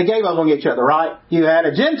they? They gave up on each other, right? You had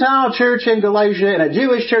a Gentile church in Galatia and a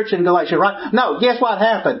Jewish church in Galatia, right? No, guess what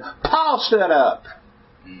happened? Paul stood up.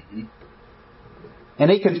 Mm-hmm.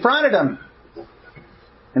 And he confronted them.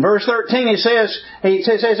 In verse 13 he says,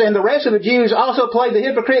 and the rest of the Jews also played the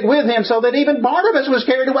hypocrite with him, so that even Barnabas was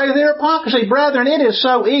carried away with their hypocrisy. Brethren, it is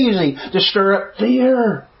so easy to stir up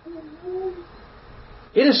fear.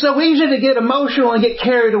 It is so easy to get emotional and get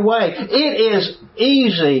carried away. It is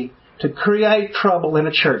easy to create trouble in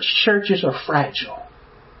a church. Churches are fragile.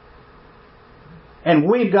 And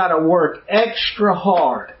we've got to work extra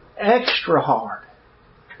hard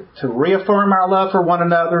to reaffirm our love for one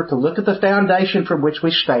another, to look at the foundation from which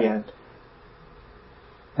we stand.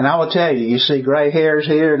 And I will tell you, you see gray hairs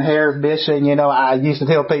here and hair missing. I used to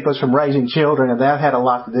tell people it's from raising children, and that had a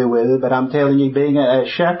lot to do with it. But I'm telling you, being a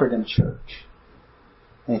shepherd in church,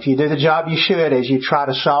 and if you do the job you should as you try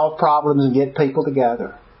to solve problems and get people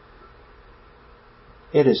together,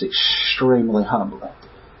 it is extremely humbling.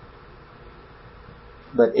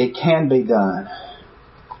 But it can be done.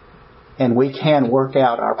 And we can work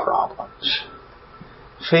out our problems.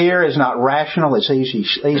 Fear is not rational. It's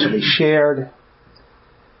easily shared.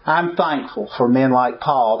 I'm thankful for men like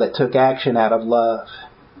Paul that took action out of love.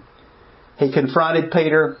 He confronted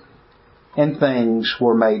Peter and things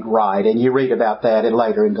were made right. And you read about that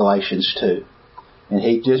later in Galatians 2. And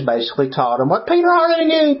he just basically taught him what Peter already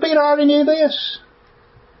knew. Peter already knew this.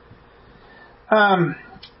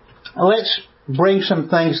 Let's bring some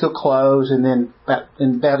things to a close, and then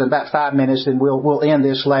in about 5 minutes, then we'll end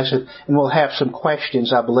this lesson, and we'll have some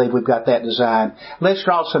questions. I believe we've got that designed. Let's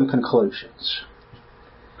draw some conclusions.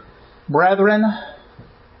 Brethren,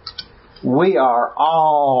 we are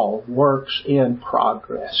all works in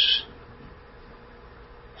progress.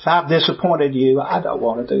 If I've disappointed you, I don't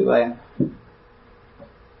want to do that.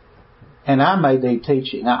 And I may need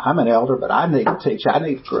teaching. Now, I'm an elder, but I need to teach. I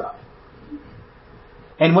need to grow.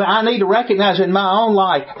 And I need to recognize in my own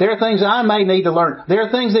life, there are things I may need to learn. There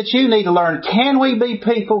are things that you need to learn. Can we be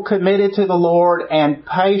people committed to the Lord and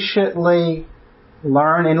patiently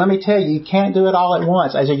learn? And let me tell you, you can't do it all at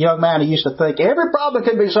once. As a young man, I used to think every problem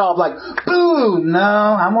can be solved like, boom. No,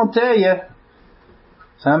 I'm going to tell you,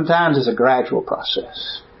 sometimes it's a gradual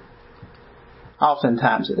process.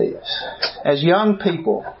 Oftentimes it is. As young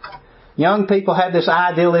people, Young people have this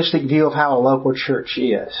idealistic view of how a local church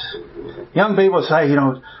is. Young people say,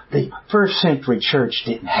 the first century church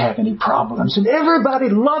didn't have any problems and everybody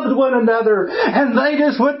loved one another and they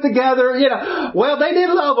just went together, Well, they did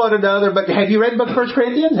love one another, but have you read the book of 1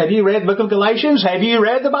 Corinthians? Have you read the book of Galatians? Have you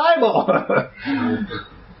read the Bible?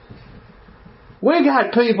 We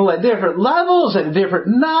got people at different levels, at different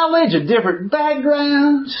knowledge, at different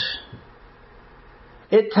backgrounds.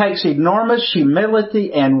 It takes enormous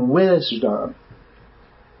humility and wisdom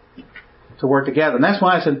to work together. And that's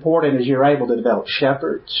why it's important as you're able to develop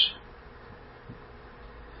shepherds.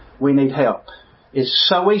 We need help. It's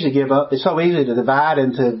so easy to give up. It's so easy to divide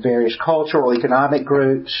into various cultural, economic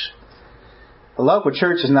groups. The local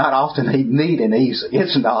church is not often neat and easy.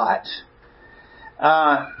 It's not.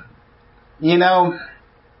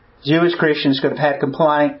 Jewish Christians could have had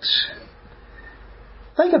complaints.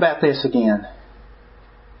 Think about this again.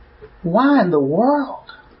 Why in the world?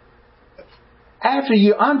 After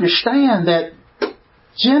you understand that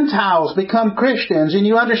Gentiles become Christians and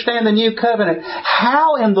you understand the new covenant,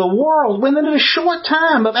 how in the world, within a short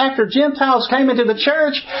time of after Gentiles came into the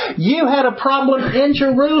church, you had a problem in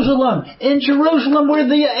Jerusalem. In Jerusalem where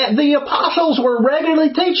the apostles were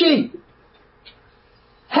regularly teaching.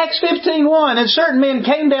 Acts 15:1, and certain men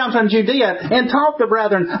came down from Judea and taught the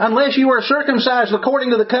brethren, unless you were circumcised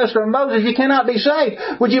according to the custom of Moses, you cannot be saved.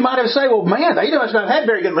 Would you might have said, well, man, they must not have had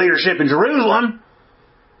very good leadership in Jerusalem.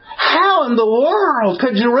 How in the world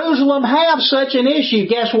could Jerusalem have such an issue?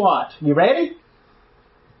 Guess what? You ready?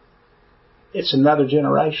 It's another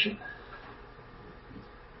generation.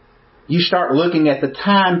 You start looking at the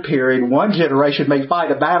time period, one generation may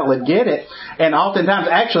fight a battle and get it. And oftentimes,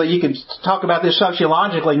 actually, you can talk about this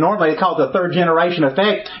sociologically. Normally, it's called the third generation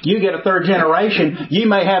effect. You get a third generation, you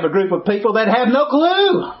may have a group of people that have no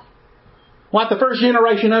clue what the first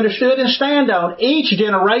generation understood and stand on. Each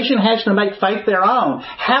generation has to make faith their own.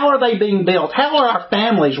 How are they being built? How are our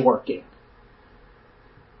families working?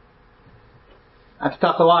 I could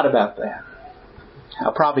talk a lot about that.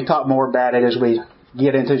 I'll probably talk more about it as we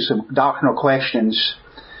get into some doctrinal questions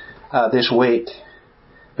this week.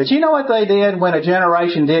 But you know what they did when a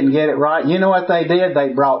generation didn't get it right? You know what they did?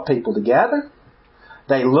 They brought people together.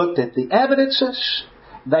 They looked at the evidences.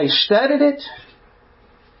 They studied it.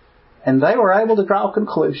 And they were able to draw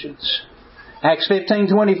conclusions. Acts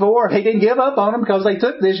 15:24, he didn't give up on them because they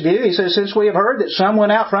took this view. He says, since we have heard that some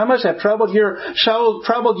went out from us, have troubled your soul,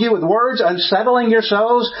 troubled you with words, unsettling your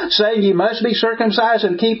souls, saying you must be circumcised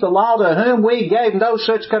and keep the law, to whom we gave no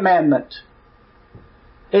such commandment.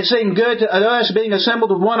 It seemed good to us, being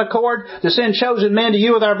assembled with one accord, to send chosen men to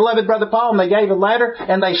you with our beloved brother Paul, and they gave a letter,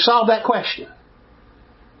 and they solved that question.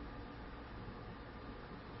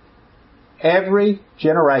 Every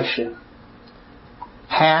generation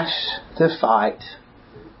has to fight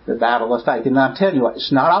the battle of faith. And I'm telling you what,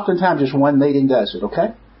 it's not oftentimes just one meeting does it,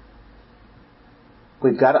 okay?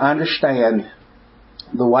 We've got to understand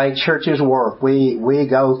the way churches work. We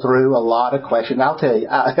go through a lot of questions. I'll tell you,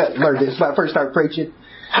 I learned this when I first started preaching.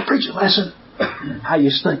 I preach a lesson. I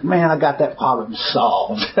used to think, man, I got that problem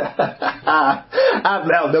solved. I'm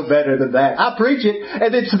now no better than that. I preach it,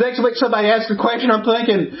 and then the next week somebody asks a question, I'm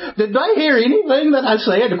thinking, did they hear anything that I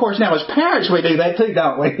said? Of course, now as parents we do that too,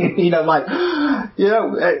 don't we?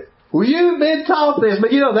 Well, you've been taught this,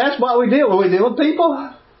 but that's why we deal with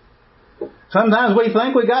people. Sometimes we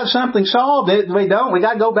think we got something solved. We don't. We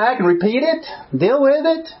got to go back and repeat it, deal with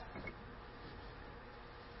it.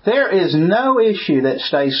 There is no issue that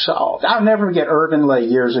stays solved. I'll never forget Irvin Lee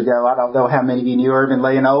years ago. I don't know how many of you knew Irvin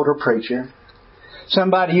Lee, an older preacher.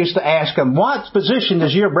 Somebody used to ask him, what position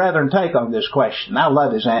does your brethren take on this question? I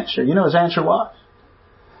love his answer. You know his answer was?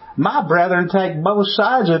 My brethren take both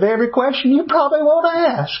sides of every question you probably want to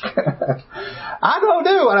ask. I don't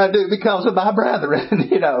do what I do because of my brethren.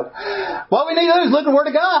 What we need to do is look at the Word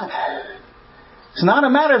of God. It's not a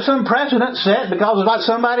matter of some precedent set because of what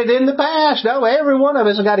somebody did in the past. No, every one of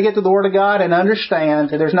us has got to get to the Word of God and understand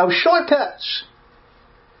that there's no shortcuts.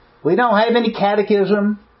 We don't have any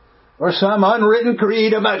catechism or some unwritten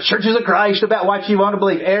creed about churches of Christ, about what you want to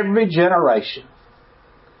believe. Every generation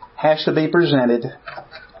has to be presented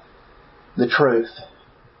the truth.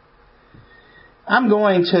 I'm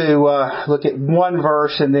going to look at one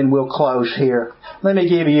verse and then we'll close here. Let me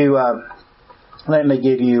give you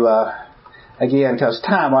again, because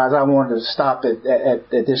time-wise, I wanted to stop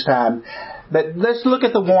at this time. But let's look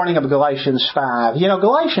at the warning of Galatians 5.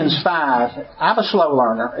 Galatians 5, I'm a slow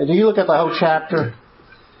learner. Do you look at the whole chapter?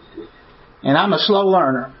 And I'm a slow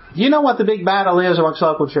learner. Do you know what the big battle is amongst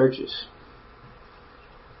local churches?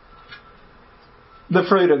 The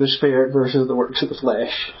fruit of the Spirit versus the works of the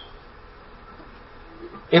flesh.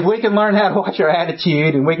 If we can learn how to watch our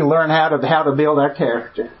attitude and we can learn how to build our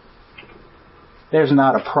character, there's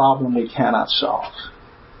not a problem we cannot solve.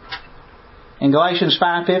 In Galatians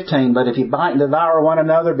 5:15, but if you bite and devour one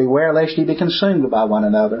another, beware lest you be consumed by one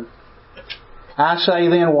another. I say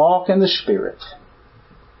then, walk in the Spirit,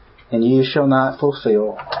 and you shall not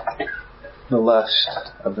fulfill the lust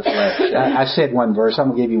of the flesh. I said one verse. I'm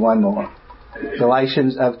going to give you one more.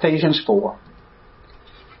 Ephesians 4.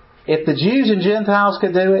 If the Jews and Gentiles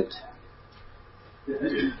could do it,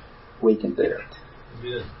 we can do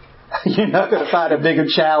it. You're not going to find a bigger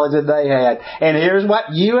challenge than they had. And here's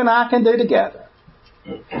what you and I can do together.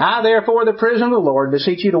 I, therefore, the prisoner of the Lord,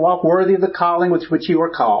 beseech you to walk worthy of the calling with which you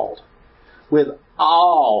are called, with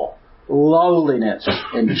all lowliness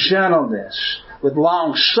and gentleness, with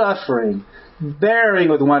long suffering, bearing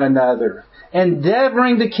with one another,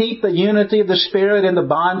 endeavoring to keep the unity of the Spirit in the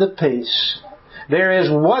bond of peace. There is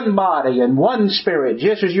one body and one Spirit,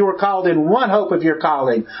 just as you were called in one hope of your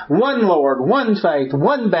calling, one Lord, one faith,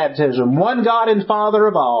 one baptism, one God and Father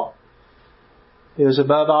of all, who is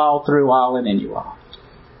above all, through all, and in you all.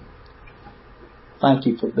 Thank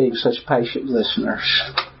you for being such patient listeners.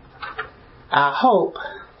 I hope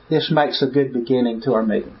this makes a good beginning to our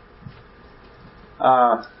meeting.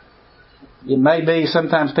 It may be,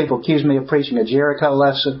 sometimes people accuse me of preaching a Jericho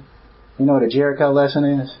lesson. You know what a Jericho lesson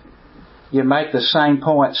is? You make the same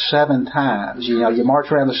point 7 times. You march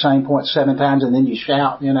around the same point 7 times and then you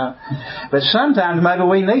shout, But sometimes maybe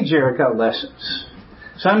we need Jericho lessons.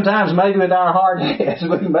 Sometimes maybe with our hard heads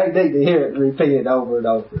we may need to hear it repeated over and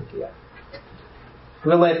over again.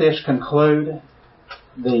 We'll let this conclude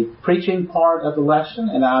the preaching part of the lesson,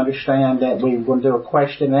 and I understand that we're going to do a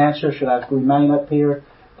question and answer. Should I remain up here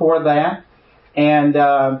for that? And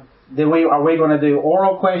are we going to do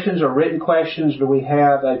oral questions or written questions? Do we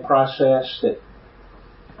have a process that...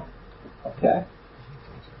 Okay.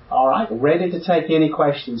 All right. Ready to take any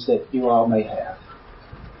questions that you all may have.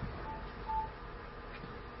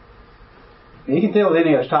 You can deal with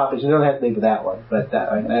any of those topics. It doesn't have to be with that one. But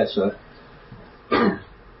that's a...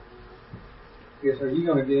 Yes, are you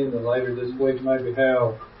going to get into later this week maybe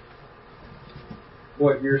how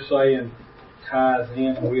what you're saying ties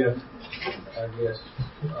in with, I guess,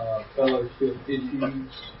 fellowship issues?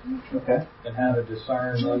 Okay. And how to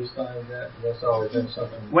discern those things? That's always been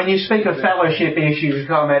something. When you speak of fellowship issues, you're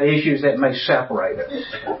talking about issues that may separate us.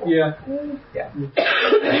 Yeah. Yeah.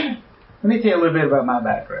 Let me tell you a little bit about my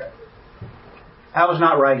background. I was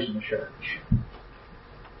not raised in the church.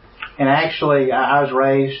 And actually, I was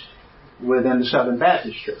raised within the Southern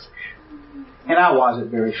Baptist Church. And I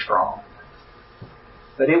wasn't very strong.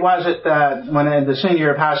 But it wasn't, when in the senior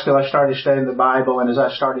year of high school I started studying the Bible, and as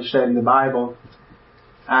I started studying the Bible,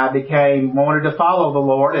 I wanted to follow the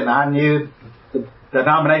Lord, and I knew the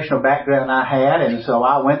denominational background I had, and so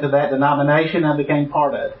I went to that denomination and I became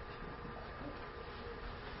part of it.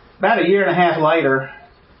 About a year and a half later,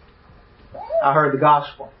 I heard the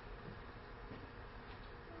gospel.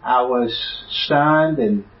 I was stunned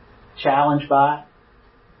and challenged by it,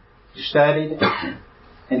 studied it,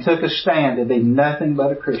 and took a stand to be nothing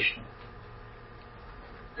but a Christian.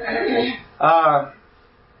 That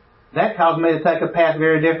caused me to take a path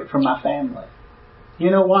very different from my family. You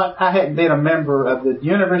know what? I hadn't been a member of the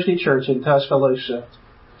University Church in Tuscaloosa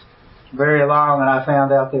very long, and I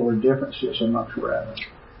found out there were differences amongst brethren.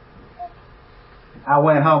 I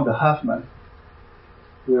went home to Huffman,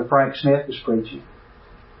 where Frank Smith was preaching.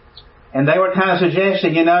 And they were kind of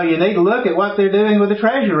suggesting, you need to look at what they're doing with the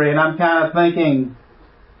treasury. And I'm kind of thinking,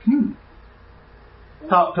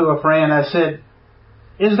 Talked to a friend, I said,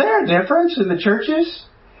 is there a difference in the churches?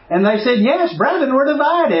 And they said, yes, brethren, we're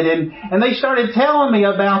divided. And they started telling me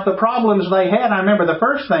about the problems they had. I remember the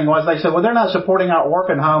first thing was they said, well, they're not supporting our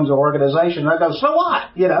orphan homes or organizations. And I go, so what?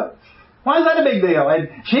 Why is that a big deal? And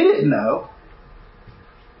she didn't know.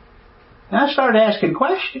 And I started asking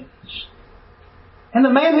questions. And the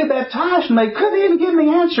man who baptized me couldn't even give me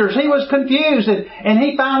answers. He was confused. And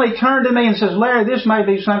he finally turned to me and says, Larry, this may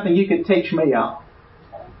be something you could teach me on.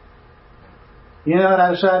 You know what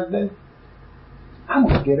I decided to do? I'm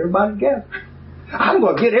going to get everybody together. I'm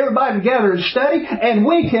going to get everybody together and study, and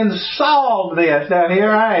we can solve this. Now,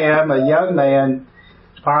 here I am, a young man,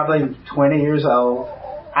 probably 20 years old.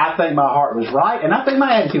 I think my heart was right, and I think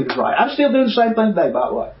my attitude was right. I'm still doing the same thing today, by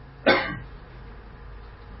the way.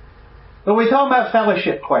 But we talk about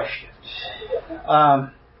fellowship questions.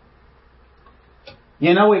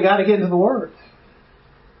 We got to get into the Word.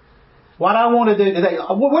 What I want to do today,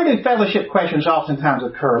 where do fellowship questions oftentimes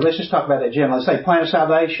occur? Let's just talk about that generally. Let's say plan of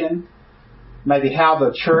salvation, maybe how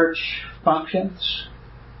the church functions,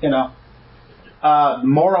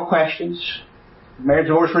 moral questions, marriage,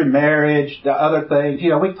 divorce, remarriage, the other things.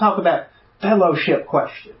 We talk about fellowship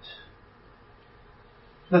questions.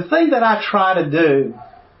 The thing that I try to do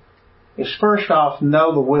is first off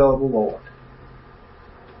know the will of the Lord.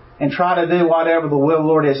 And try to do whatever the will of the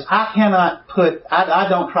Lord is. I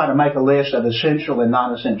don't try to make a list of essential and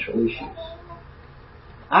non-essential issues.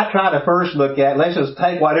 I try to first look at, let's just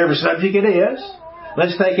take whatever subject it is.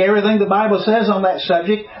 Let's take everything the Bible says on that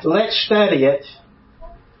subject. Let's study it.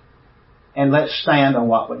 And let's stand on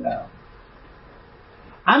what we know.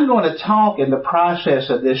 I'm going to talk in the process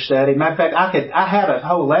of this study. Matter of fact, I have a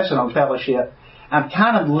whole lesson on fellowship. I'm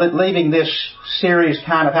kind of leaving this series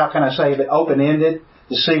open-ended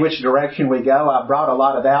to see which direction we go. I brought a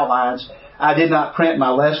lot of outlines. I did not print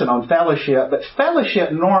my lesson on fellowship, but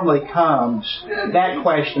fellowship normally comes, that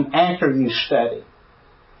question, after you study.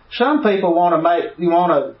 Some people want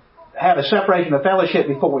to have a separation of fellowship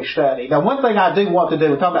before we study. Now, one thing I do want to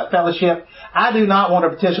do, we talk about fellowship, I do not want to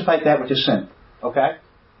participate that which is sin. Okay?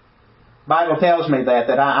 Bible tells me that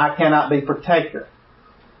I cannot be partaker.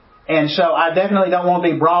 And so I definitely don't want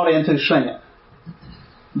to be brought into sin.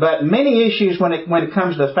 But many issues when it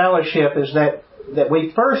comes to fellowship is that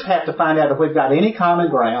we first have to find out if we've got any common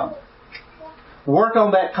ground. Work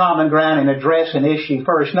on that common ground and address an issue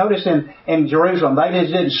first. Notice in Jerusalem, they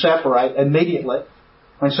didn't separate immediately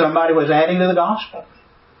when somebody was adding to the gospel.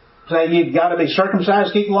 Saying you've got to be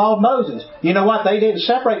circumcised, keep the law of Moses. You know what? They didn't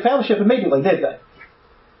separate fellowship immediately, did they?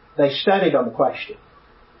 They studied on the question.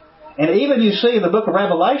 And even you see in the book of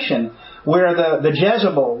Revelation where the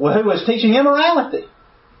Jezebel, who was teaching immorality,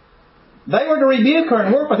 they were to rebuke her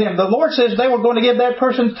and work with him. The Lord says they were going to give that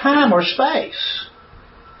person time or space.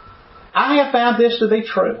 I have found this to be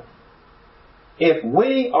true. If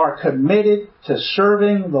we are committed to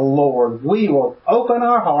serving the Lord, we will open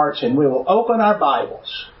our hearts and we will open our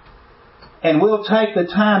Bibles. And we'll take the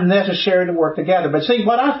time necessary to work together. But see,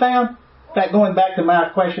 what I found, in fact, going back to my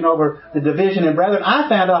question over the division in brethren, I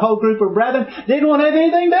found a whole group of brethren didn't want to have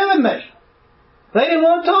anything to do with me. They didn't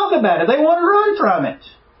want to talk about it. They wanted to run from it.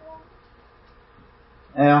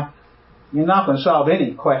 Now, you're not going to solve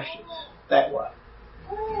any questions that way.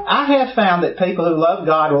 I have found that people who love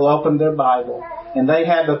God will open their Bible and they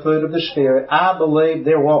have the fruit of the Spirit. I believe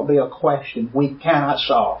there won't be a question we cannot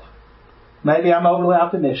solve. Maybe I'm overly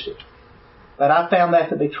optimistic, but I found that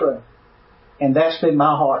to be true. And that's been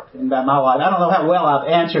my heart and my life. I don't know how well I've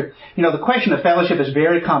answered. The question of fellowship is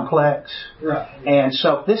very complex. Right. And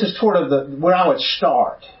so this is sort of where I would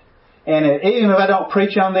start. And even if I don't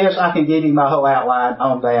preach on this, I can give you my whole outline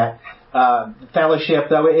on that. Fellowship,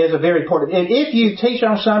 though, is a very important. If you teach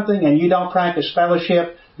on something and you don't practice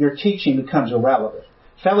fellowship, your teaching becomes irrelevant.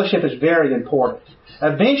 Fellowship is very important.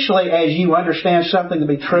 Eventually, as you understand something to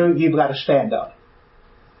be true, you've got to stand up.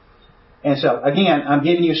 And so, again, I'm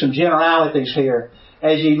giving you some generalities here.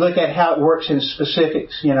 As you look at how it works in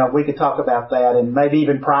specifics, we could talk about that, and maybe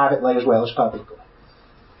even privately as well as publicly.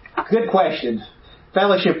 Good question.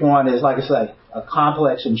 Fellowship one is, like I say, a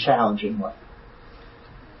complex and challenging one.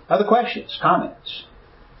 Other questions, comments?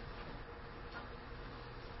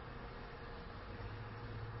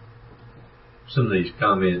 Some of these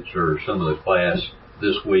comments or some of the class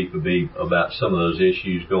this week would be about some of those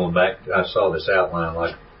issues going back. I saw this outline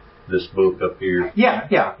like this book up here. Yeah.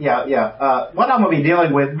 What I'm going to be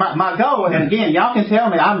dealing with, my goal, and again, y'all can tell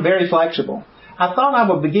me I'm very flexible. I thought I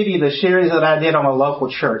would give you the series that I did on a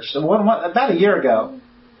local church. So about a year ago,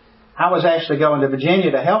 I was actually going to Virginia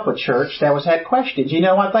to help a church that had questions. You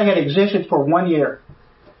know what? They had existed for 1 year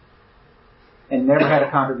and never had a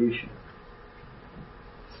contribution.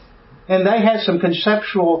 And they had some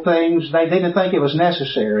conceptual things. They didn't think it was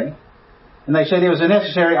necessary. And they said it was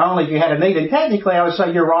necessary only if you had a need. And technically, I would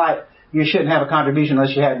say you're right. You shouldn't have a contribution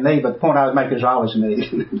unless you had a need. But the point I was making is there's always a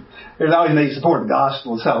need. There's always a need to support the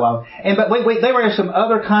gospel and so on. But there were some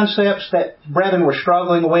other concepts that brethren were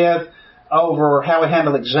struggling with over how we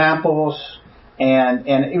handle examples and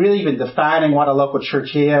really even defining what a local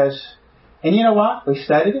church is. And you know what? We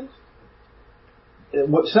studied it.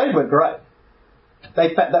 Studied went great.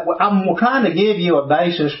 I'm trying to give you a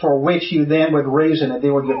basis for which you then would reason and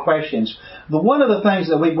deal with your questions. But one of the things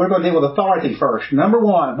that we're going to deal with authority first. Number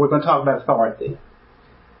one, we're going to talk about authority.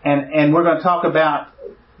 And we're going to talk about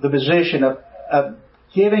the position of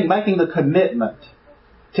making the commitment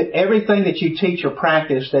to everything that you teach or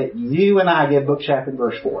practice that you and I give book, chapter, and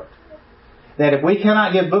verse for. That if we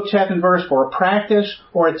cannot give book, chapter, and verse for a practice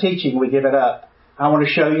or a teaching, we give it up. I want to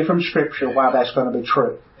show you from Scripture why that's going to be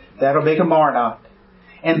true. That'll be tomorrow night.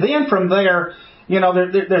 And then from there,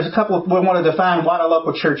 there's a couple we want to define what a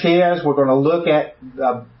local church is. We're going to look at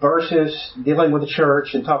verses dealing with the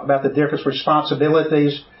church and talk about the different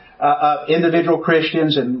responsibilities individual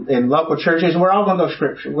Christians and local churches, and we're all going to go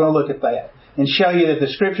Scripture. We're going to look at that and show you that the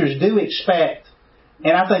Scriptures do expect,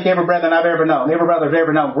 and I think every brother I've ever known, every brother I've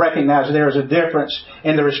ever known recognizes there is a difference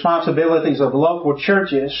in the responsibilities of local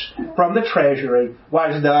churches from the treasury,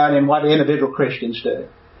 what is done, and what individual Christians do.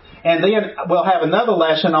 And then we'll have another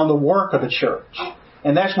lesson on the work of the church.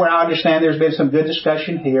 And that's where I understand there's been some good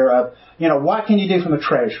discussion here of, what can you do from the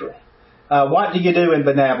treasury? What do you do in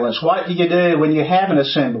benevolence? What do you do when you have an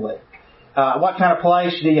assembly? What kind of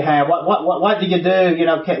place do you have? What do you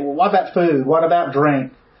do? What about food? What about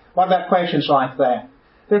drink? What about questions like that?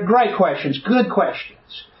 They're great questions, good questions.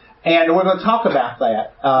 And we're going to talk about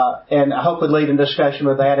that, and I hope we'll lead in discussion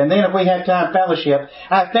with that. And then if we have time, fellowship.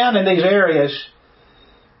 I found in these areas,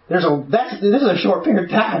 this is a short period of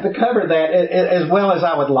time to cover that as well as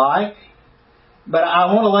I would like. But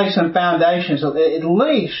I want to lay some foundations, at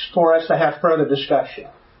least for us to have further discussion.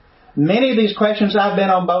 Many of these questions I've been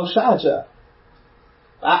on both sides of.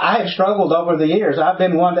 I have struggled over the years. I've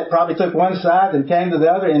been one that probably took one side and came to the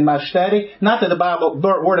other in my study. Not that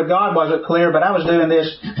the Word of God wasn't clear, but I was doing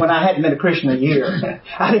this when I hadn't been a Christian a year.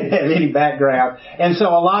 I didn't have any background. And so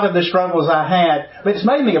a lot of the struggles I had, but it's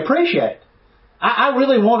made me appreciate. I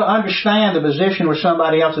really want to understand the position where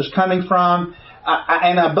somebody else is coming from.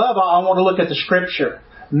 And above all, I want to look at the Scripture.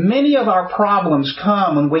 Many of our problems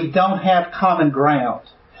come when we don't have common ground.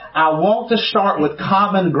 I want to start with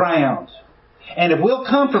common ground. And if we'll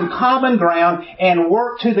come from common ground and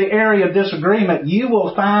work to the area of disagreement, you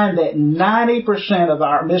will find that 90% of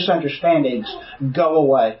our misunderstandings go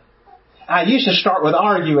away. I used to start with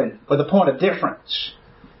arguing with a point of difference.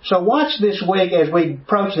 So watch this week as we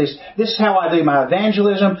approach this. This is how I do my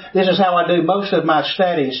evangelism. This is how I do most of my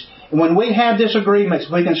studies. And when we have disagreements,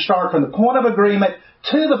 we can start from the point of agreement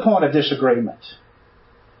to the point of disagreement.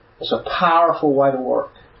 It's a powerful way to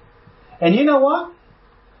work. And you know what?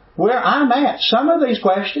 Where I'm at, some of these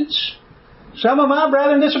questions, some of my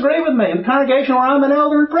brethren disagree with me in the congregation where I'm an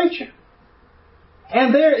elder and preacher.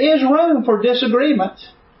 And there is room for disagreement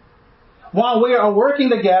while we are working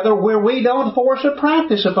together where we don't force a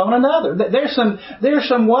practice upon another. There's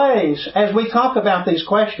some ways, as we talk about these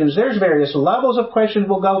questions, there's various levels of questions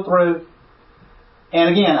we'll go through. And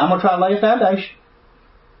again, I'm going to try to lay a foundation.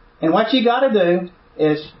 And what you got to do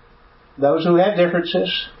is, those who have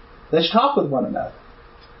differences, let's talk with one another.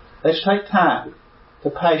 Let's take time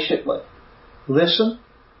to patiently listen,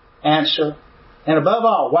 answer, and above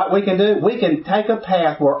all, what we can do, we can take a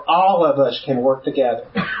path where all of us can work together.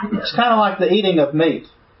 It's kind of like the eating of meat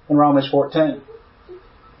in Romans 14.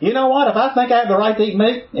 You know what? If I think I have the right to eat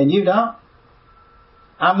meat and you don't,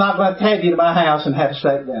 I'm not going to take you to my house and have a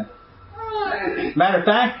steak dinner. Matter of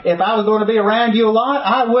fact, if I was going to be around you a lot,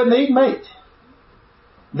 I wouldn't eat meat.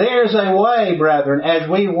 There's a way, brethren, as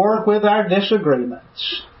we work with our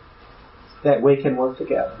disagreements, that we can work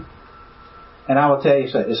together. And I will tell you,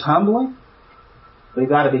 it's humbling. We've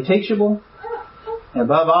got to be teachable. And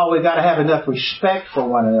above all, we've got to have enough respect for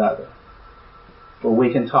one another where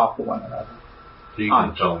we can talk to one another. So you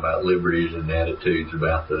can talk about liberties and attitudes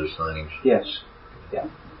about those things. Yes. Yeah.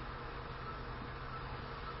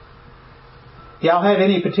 Y'all have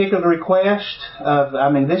any particular request?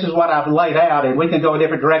 This is what I've laid out, and we can go a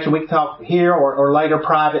different direction. We can talk here or later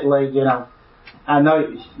privately, I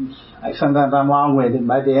know sometimes I'm long-winded,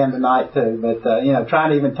 maybe in the night too, but,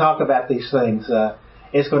 trying to even talk about these things,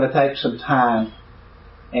 it's going to take some time.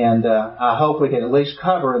 And I hope we can at least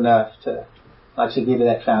cover enough to give you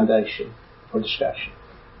that foundation for discussion.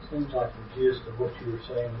 Seems like the gist of what you were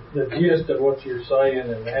saying. The gist of what you're saying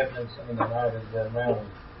and happening tonight is the amount of,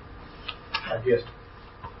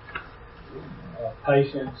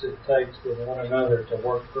 patience it takes with one another to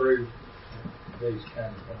work through these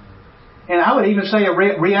kind of things. And I would even say a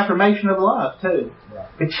reaffirmation of love, too. Right.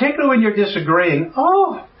 Particularly when you're disagreeing.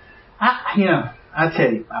 I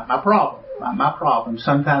tell you, my problem,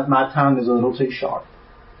 sometimes my tongue is a little too sharp.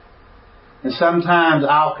 And sometimes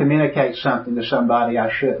I'll communicate something to somebody I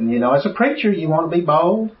shouldn't. As a preacher, you want to be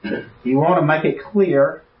bold. You want to make it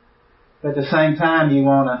clear. But at the same time, you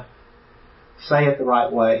want to say it the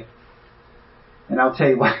right way. And I'll tell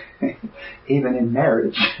you what, even in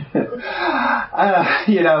marriage, there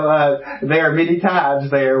are many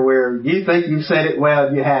times there where you think you've said it well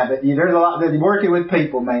and you haven't. There's a lot, working with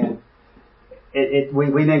people, man.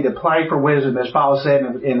 We need to pray for wisdom, as Paul said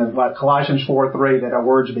in Colossians 4:3, that our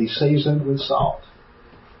words be seasoned with salt.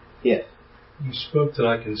 Yes. You spoke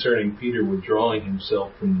tonight concerning Peter withdrawing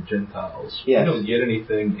himself from the Gentiles. Yes. We don't get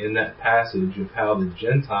anything in that passage of how the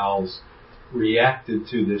Gentiles reacted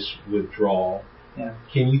to this withdrawal. Yeah.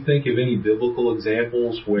 Can you think of any biblical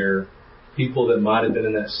examples where people that might have been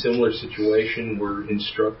in that similar situation were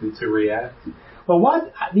instructed to react? Well,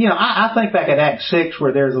 I think back at Acts 6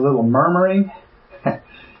 where there's a little murmuring.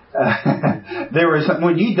 There was,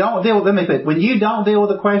 when you don't deal with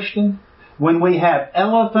the question, when we have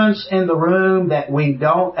elephants in the room that we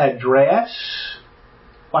don't address,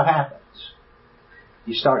 what happens?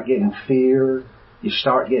 You start getting fear, you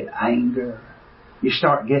start getting anger, you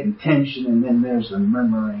start getting tension, and then there's a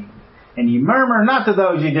murmuring. And you murmur not to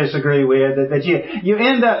those you disagree with, that you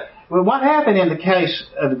end up, well, what happened in the case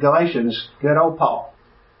of the Galatians, good old Paul?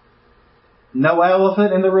 No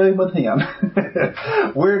elephant in the room with him.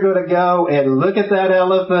 We're going to go and look at that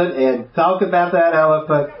elephant and talk about that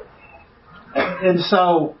elephant. And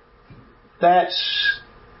so I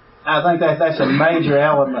think that's a major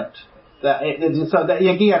element.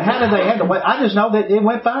 Again, how did they handle it? I just know that it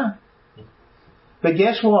went fine. But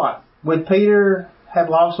guess what? Would Peter have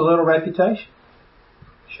lost a little reputation?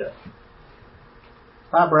 Sure.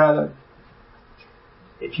 My brother,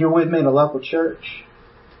 if you're with me in a local church,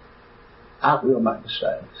 I will make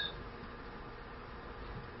mistakes.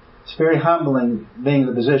 It's very humbling being in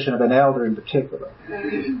the position of an elder in particular.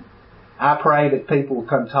 I pray that people will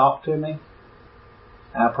come talk to me.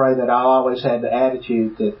 I pray that I'll always have the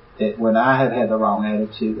attitude that when I have had the wrong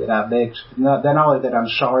attitude, that I beg, not only that I'm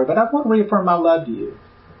sorry, but I want to reaffirm my love to you.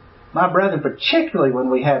 My brethren, particularly when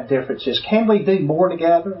we have differences, can we do more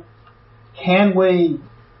together? Can we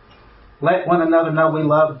let one another know we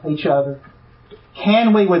love each other?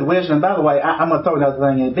 Can we, with wisdom, by the way, I'm going to throw another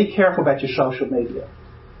thing in. Be careful about your social media.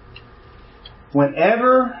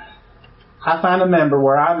 Whenever I find a member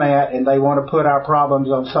where I'm at and they want to put our problems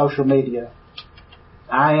on social media,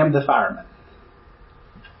 I am the fireman.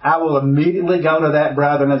 I will immediately go to that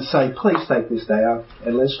brother and say, please take this down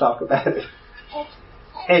and let's talk about it.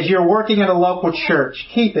 As you're working in a local church,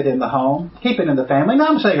 keep it in the home, keep it in the family. Now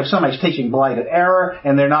I'm saying if somebody's teaching blatant error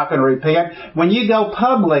and they're not going to repent, when you go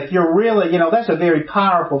public, you're really, that's a very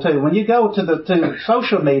powerful tool. When you go to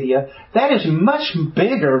social media, that is much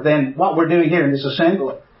bigger than what we're doing here in this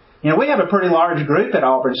assembly. We have a pretty large group at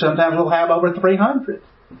Auburn. Sometimes we'll have over 300.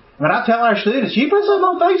 When I tell our students, you put something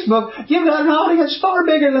on Facebook, you've got an audience far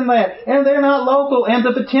bigger than that, and they're not local, and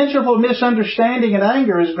the potential for misunderstanding and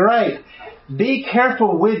anger is great. Be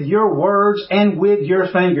careful with your words and with your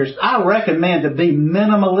fingers. I recommend to be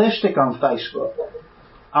minimalistic on Facebook,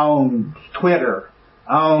 on Twitter,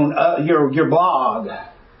 on your blog.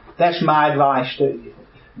 That's my advice to you.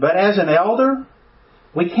 But as an elder,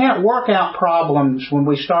 we can't work out problems when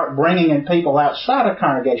we start bringing in people outside of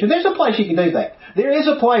congregation. There's a place you can do that. There is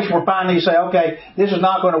a place where finally you say, okay, this is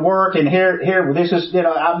not going to work, and here, this is,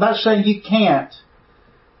 I'm not saying you can't.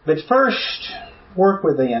 But first, work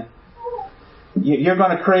within. You're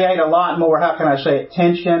going to create a lot more, how can I say it,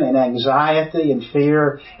 tension and anxiety and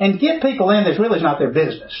fear, and get people in that's really not their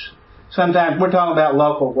business. Sometimes we're talking about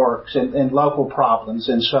local works and local problems,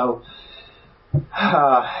 and so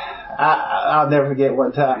I'll never forget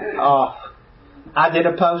one time. I did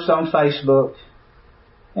a post on Facebook,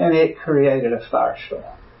 and it created a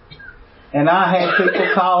firestorm. And I had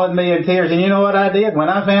people calling me in tears, and you know what I did? When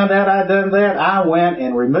I found out I'd done that, I went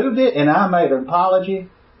and removed it, and I made an apology.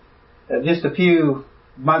 Just a few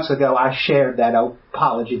months ago, I shared that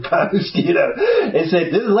apology post, and said,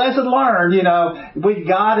 this is a lesson learned, we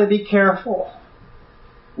got to be careful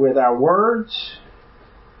with our words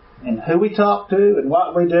and who we talk to and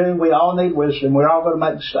what we do. We all need wisdom. We're all going to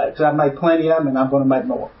make mistakes. I've made plenty of them, and I'm going to make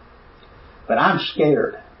more. But I'm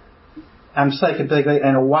scared. I'm sick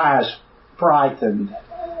and wise, frightened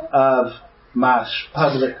of my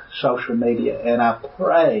public social media, and I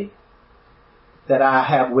pray that I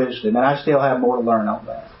have wisdom, and I still have more to learn on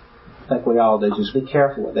that. I think we all do. Just be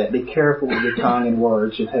careful with that. Be careful with your tongue and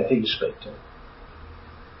words and who you speak to.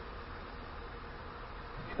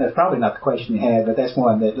 That's probably not the question you had, but that's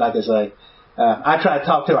one that, like I say, I try to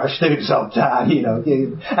talk to our students all the time.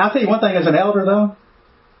 I'll tell you one thing as an elder, though.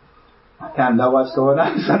 I kind of know what's going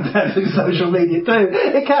on sometimes in social media too.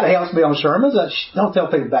 It kind of helps me on sermons. Don't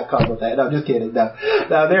tell people back off with that. No, just kidding. No,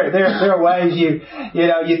 there are ways you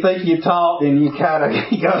think you taught and you kind of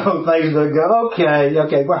go on Facebook and go,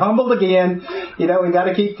 okay, we're humbled again. We got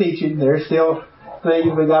to keep teaching. There's still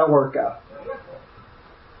things we got to work on.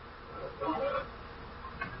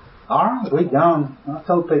 All right, we've gone. I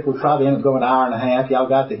told people we'd probably end up going an hour and a half. Y'all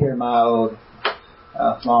got to hear my old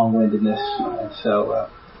long-windedness. So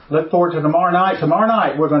look forward to tomorrow night. Tomorrow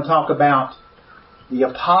night we're going to talk about the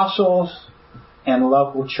apostles and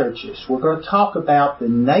local churches. We're going to talk about the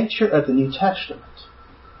nature of the New Testament.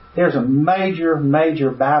 There's a major, major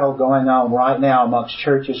battle going on right now amongst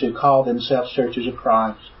churches who call themselves churches of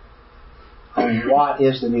Christ. on what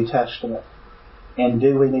is the New Testament and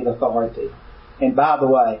do we need authority. And by the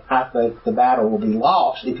way, I think the battle will be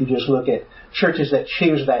lost if you just look at churches that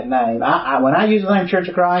choose that name. When I use the name Church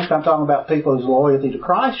of Christ, I'm talking about people whose loyalty to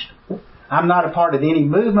Christ. I'm not a part of any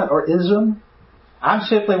movement or ism. I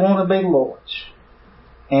simply want to be the Lord's.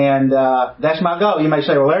 And that's my goal. You may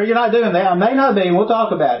say, well, Larry, you're not doing that. I may not be, and we'll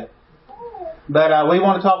talk about it. But we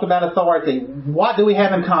want to talk about authority. What do we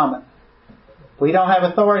have in common? If we don't have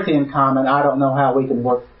authority in common, I don't know how we can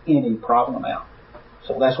work any problem out.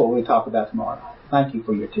 So that's what we talk about tomorrow. Thank you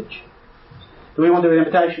for your attention. Do we want to do an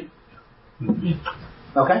invitation?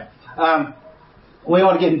 Okay. We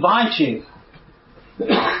want to invite you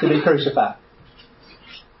to be crucified.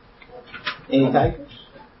 Any takers?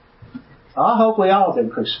 I hope we all have been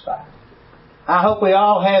crucified. I hope we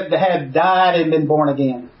all have died and been born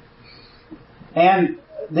again. And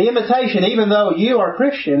the invitation, even though you are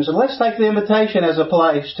Christians, and let's take the invitation as a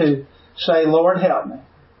place to say, Lord, help me.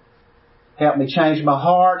 Help me change my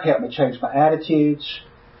heart. Help me change my attitudes.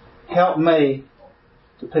 Help me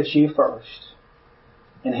to put you first.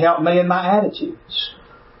 And help me in my attitudes.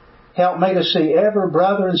 Help me to see every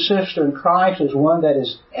brother and sister in Christ as one that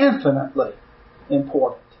is infinitely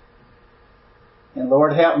important. And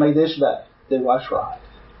Lord, help me this day do what's right.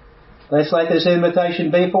 Let's let this invitation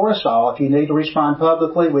be for us all. If you need to respond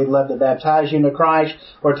publicly, we'd love to baptize you into Christ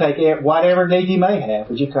or take whatever need you may have.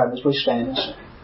 Would you come as we stand and sing?